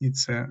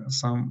 It's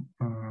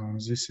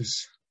this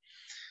is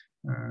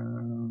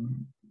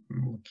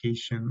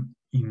location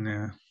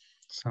in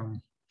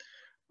some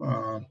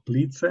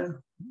pleats,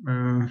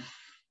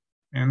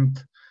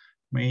 and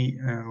may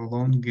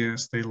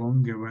stay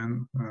longer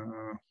when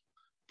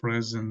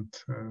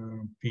present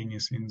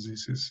penis in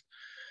this is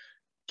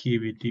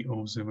cavity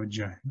of the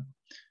vagina.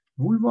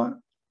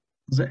 Vulva,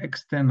 the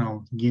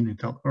external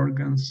genital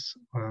organs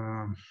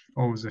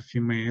of the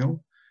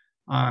female,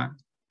 are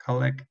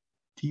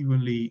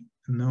collectively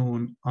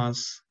known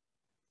as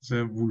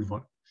the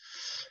vulva.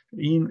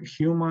 In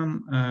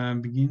human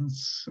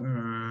beings,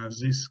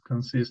 this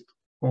consists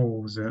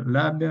of the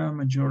labia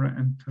majora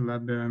and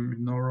labia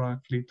minora,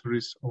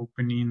 clitoris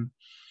opening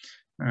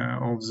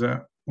of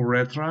the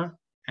urethra,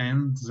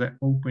 and the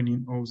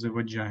opening of the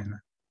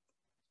vagina.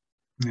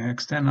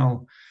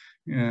 External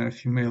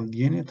female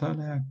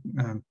genitalia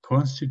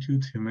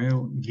constitute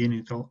female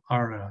genital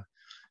area,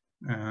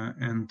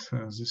 and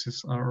this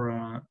is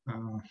area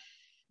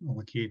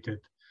located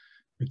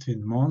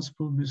between mons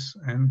pubis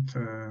and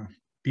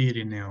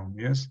perineum.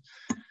 Yes,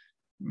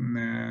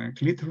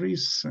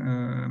 clitoris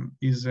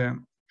is a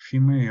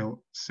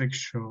female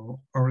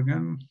sexual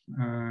organ.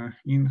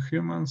 In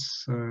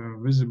humans,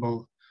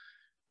 visible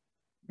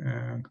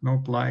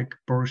knot-like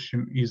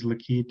portion is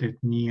located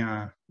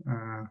near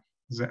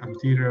the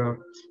anterior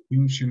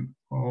junction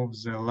of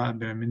the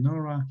labia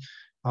minora,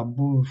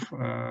 above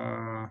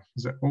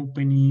the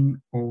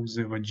opening of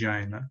the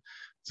vagina.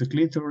 The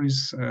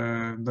clitoris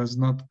does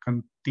not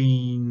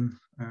contain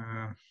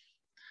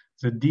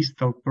the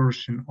distal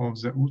portion of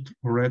the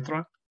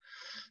urethra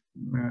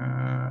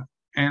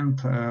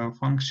and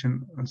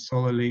function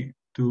solely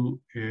to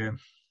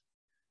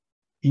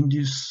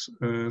induce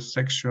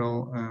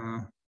sexual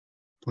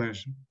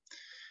pleasure.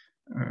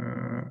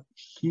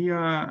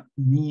 Here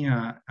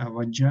near a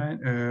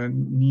vagina,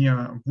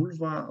 near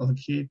vulva,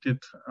 located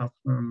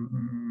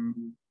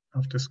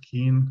after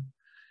skin,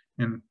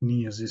 and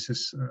near this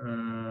is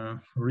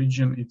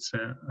region, it's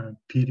a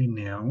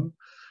perineum,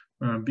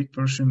 big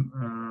portion,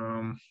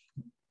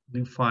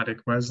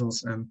 lymphatic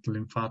vessels and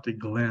lymphatic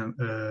gland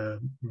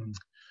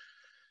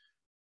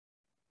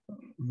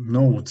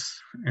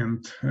nodes,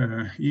 and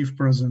if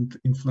present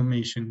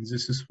inflammation in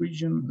this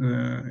region,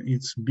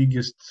 its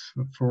biggest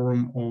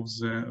form of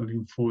the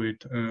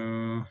lymphoid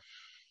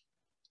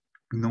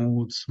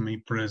nodes may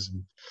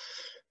present.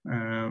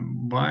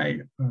 By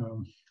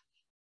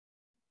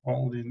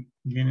all the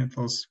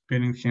genitals,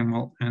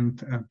 parenchymal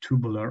and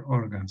tubular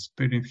organs,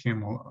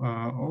 parenchymal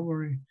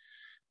ovary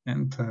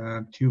and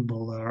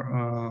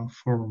tubular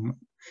form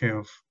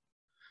have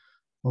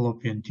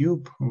fallopian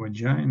tube,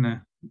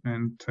 vagina,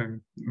 and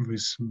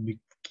with big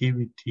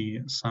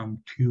cavity,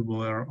 some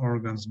tubular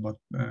organs, but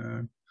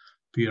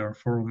pure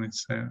form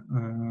it's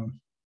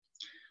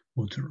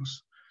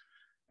uterus.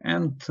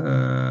 And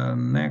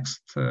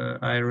next,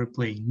 I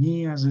replay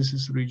near. This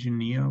is region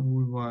near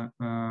vulva,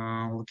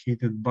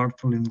 located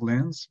Bartholin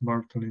glands.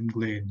 Bartholin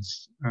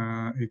glands.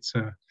 It's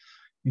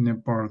inner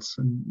parts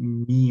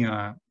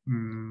near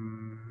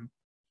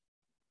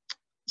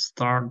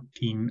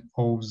starting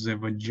of the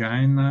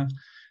vagina.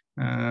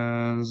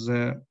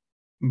 The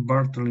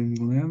Bartholin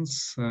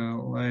glands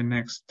lie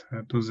next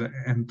to the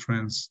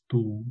entrance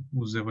to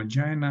the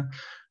vagina.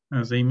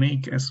 They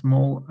make a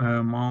small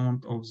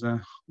amount of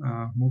the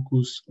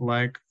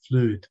mucus-like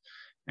fluid,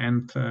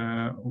 and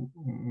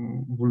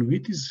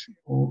vulvitis,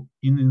 or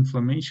in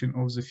inflammation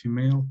of the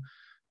female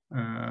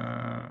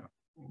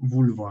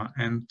vulva,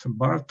 and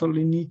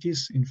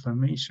Bartholinitis,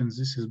 inflammation.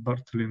 This is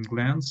Bartholin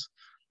glands,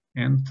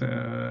 and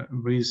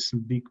with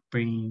big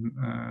pain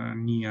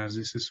near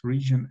this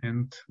region,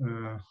 and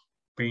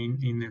pain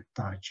in a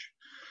touch.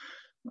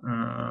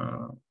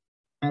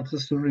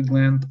 Accessory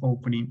gland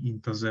opening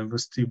into the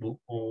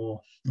vestibule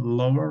or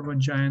lower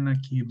vagina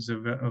keeps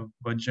the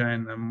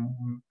vagina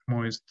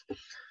moist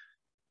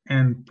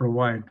and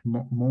provide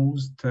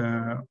most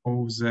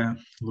of the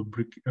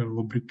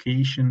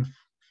lubrication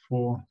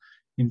for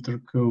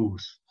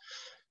intercourse.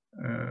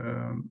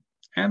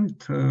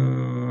 And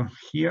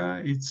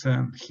here it's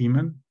a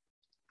hymen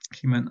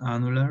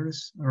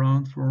annularis,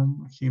 round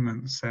form,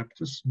 hymen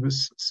septus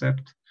with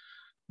sept,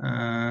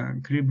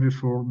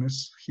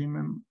 cribriformis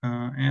hymen,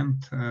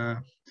 and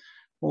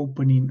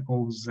opening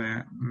of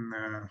the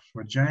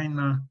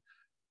vagina.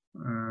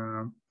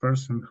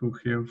 Person who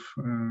have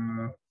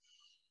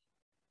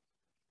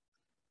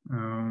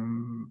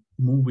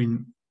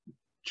moving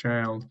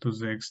child to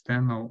the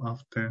external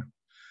after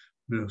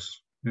birth.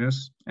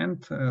 Yes,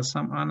 and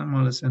some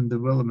anomalies and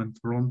development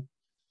wrong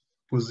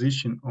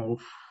position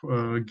of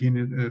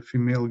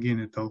female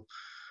genital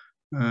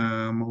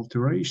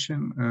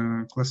maturation,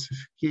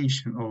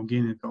 classification of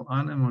genital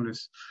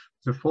anomalies.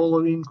 The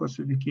following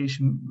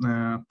classification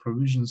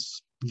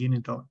provisions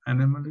genital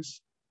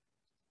anomalies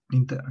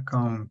into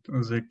account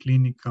the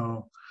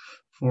clinical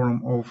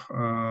form of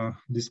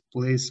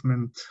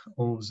displacement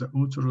of the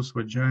uterus,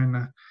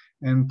 vagina,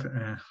 and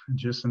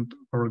adjacent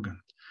organ.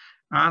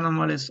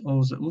 Anomalies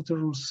of the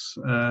uterus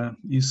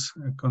is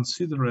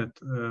considered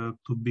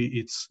to be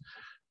its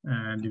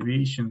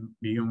deviation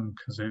beyond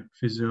the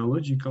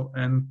physiological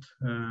and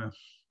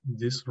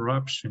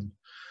disruption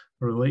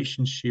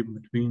relationship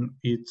between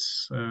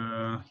its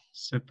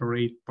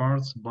separate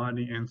parts,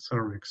 body and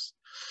cervix.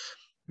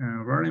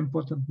 Very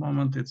important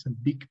moment, it's a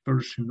big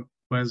portion of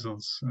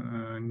vessels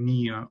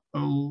near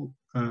all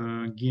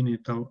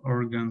genital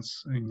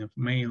organs in the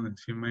male and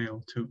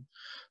female too.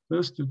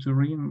 First,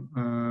 uterine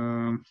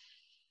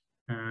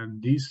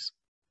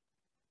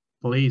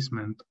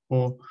displacement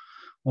or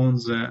on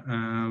the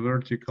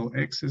vertical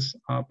axis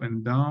up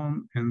and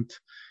down, and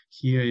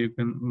here you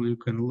can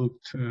look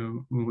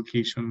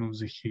location of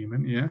the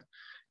hymen, yeah,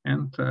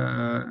 and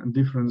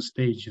different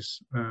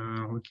stages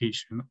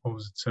location of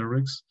the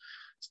cervix.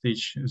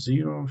 Stage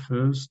 0,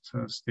 first,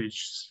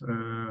 stage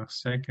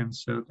 2nd,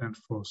 3rd, and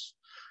 4th.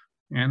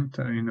 And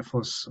in the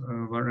 4th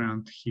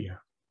variant here,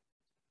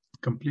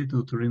 complete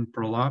uterine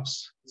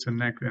prolapse, the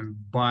neck and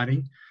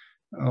body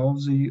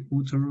of the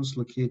uterus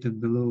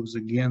located below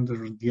the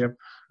gender gap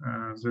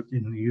that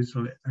is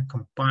usually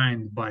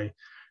accompanied by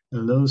the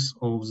loss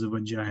of the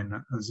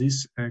vagina.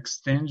 This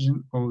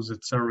extension of the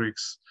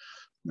cervix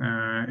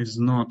is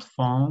not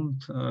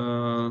found.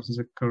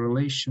 The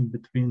correlation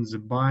between the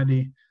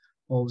body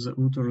of the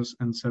uterus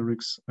and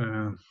cervix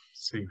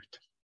saved.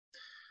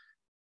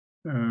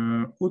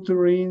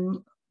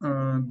 Uterine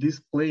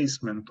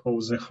displacement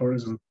of the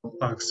horizontal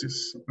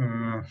axis.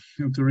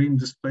 Uterine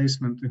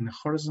displacement in the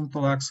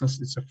horizontal axis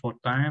is 4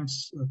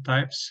 types.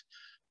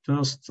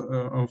 First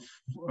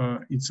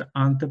it's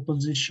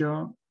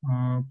antepositio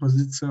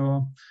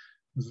positio.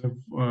 The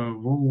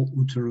whole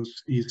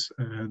uterus is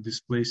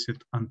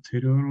displaced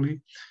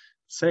anteriorly.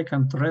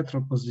 Second,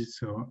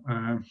 retropositio.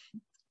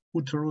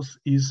 Uterus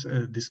is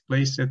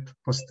displaced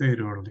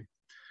posteriorly.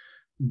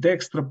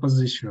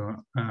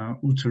 Dextropositio,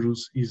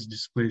 uterus is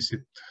displaced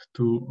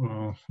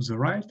to the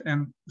right,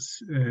 and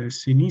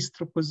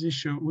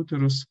sinistropositio,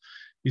 uterus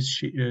is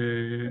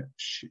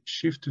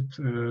shifted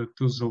to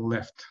the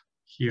left.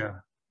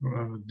 Here,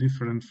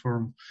 different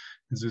from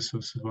this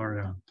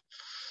variant,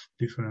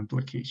 different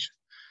location.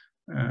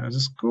 The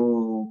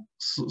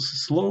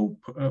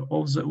slope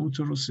of the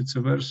uterus, it's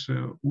a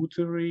versa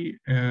uteri,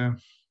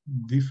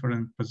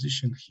 different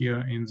position here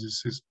in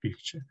this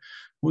picture.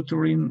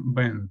 Uterine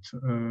bend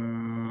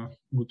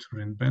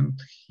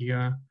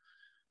here,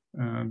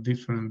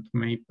 different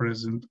may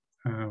present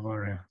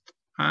variant.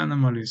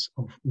 Anomalies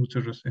of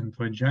uterus and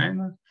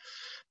vagina,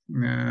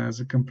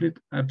 the complete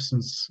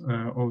absence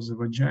of the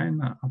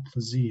vagina,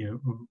 aplasia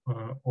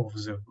of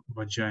the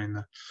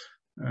vagina,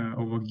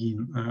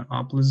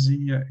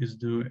 aplasia is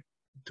due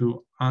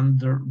to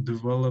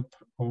underdevelop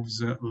of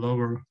the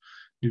lower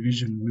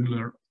division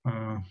Muller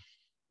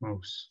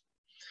mouse,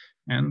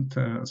 and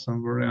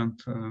some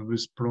variant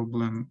with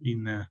problem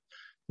in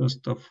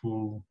first of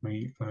all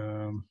may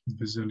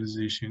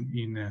visualization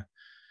in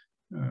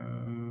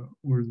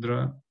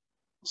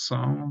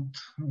ultrasound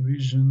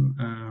vision,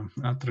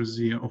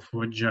 atresia of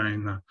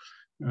vagina.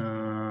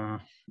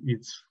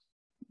 It's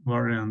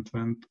variant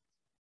and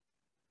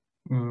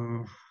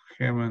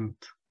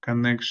haven't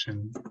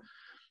connection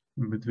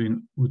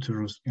between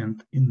uterus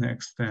and inner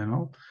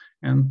external,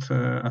 and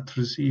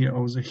atresia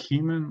of the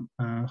hymen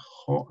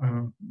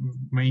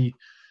may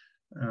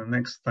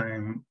next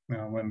time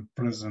when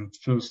present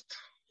first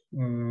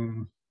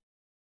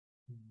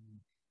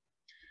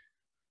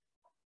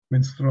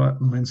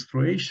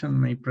menstruation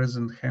may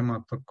present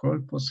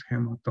hematocolpos,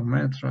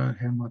 hematometra,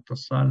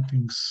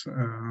 hematosalpinx.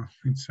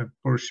 It's a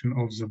portion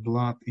of the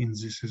blood in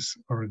these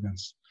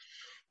organs.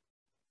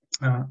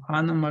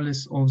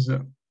 Anomalies of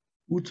the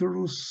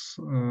uterus,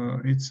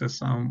 it's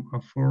some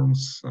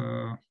forms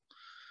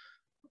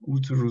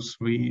uterus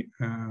we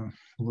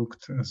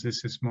looked at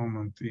this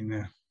moment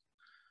in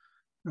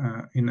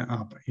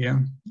upper, yeah,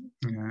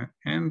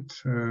 and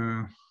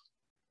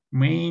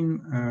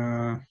main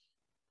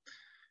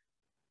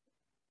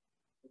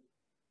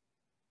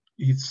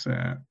it's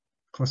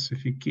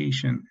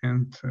classification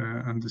and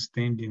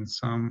understanding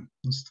some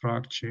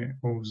structure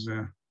of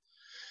the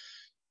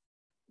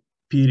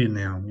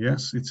perineum.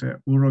 Yes, it's a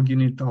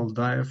urogenital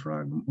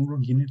diaphragm.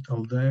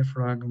 Urogenital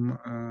diaphragm,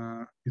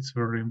 it's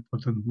very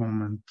important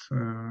moment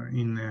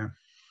in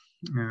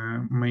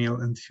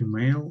male and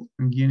female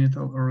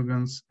genital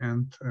organs,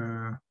 and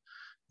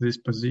this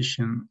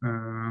position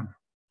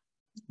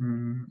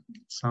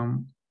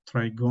some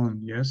trigone,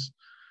 yes,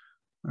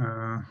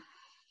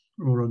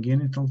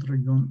 urogenital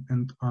trigone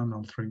and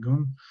anal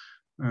trigone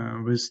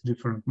with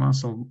different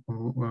muscle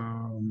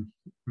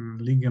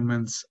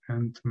ligaments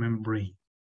and membrane.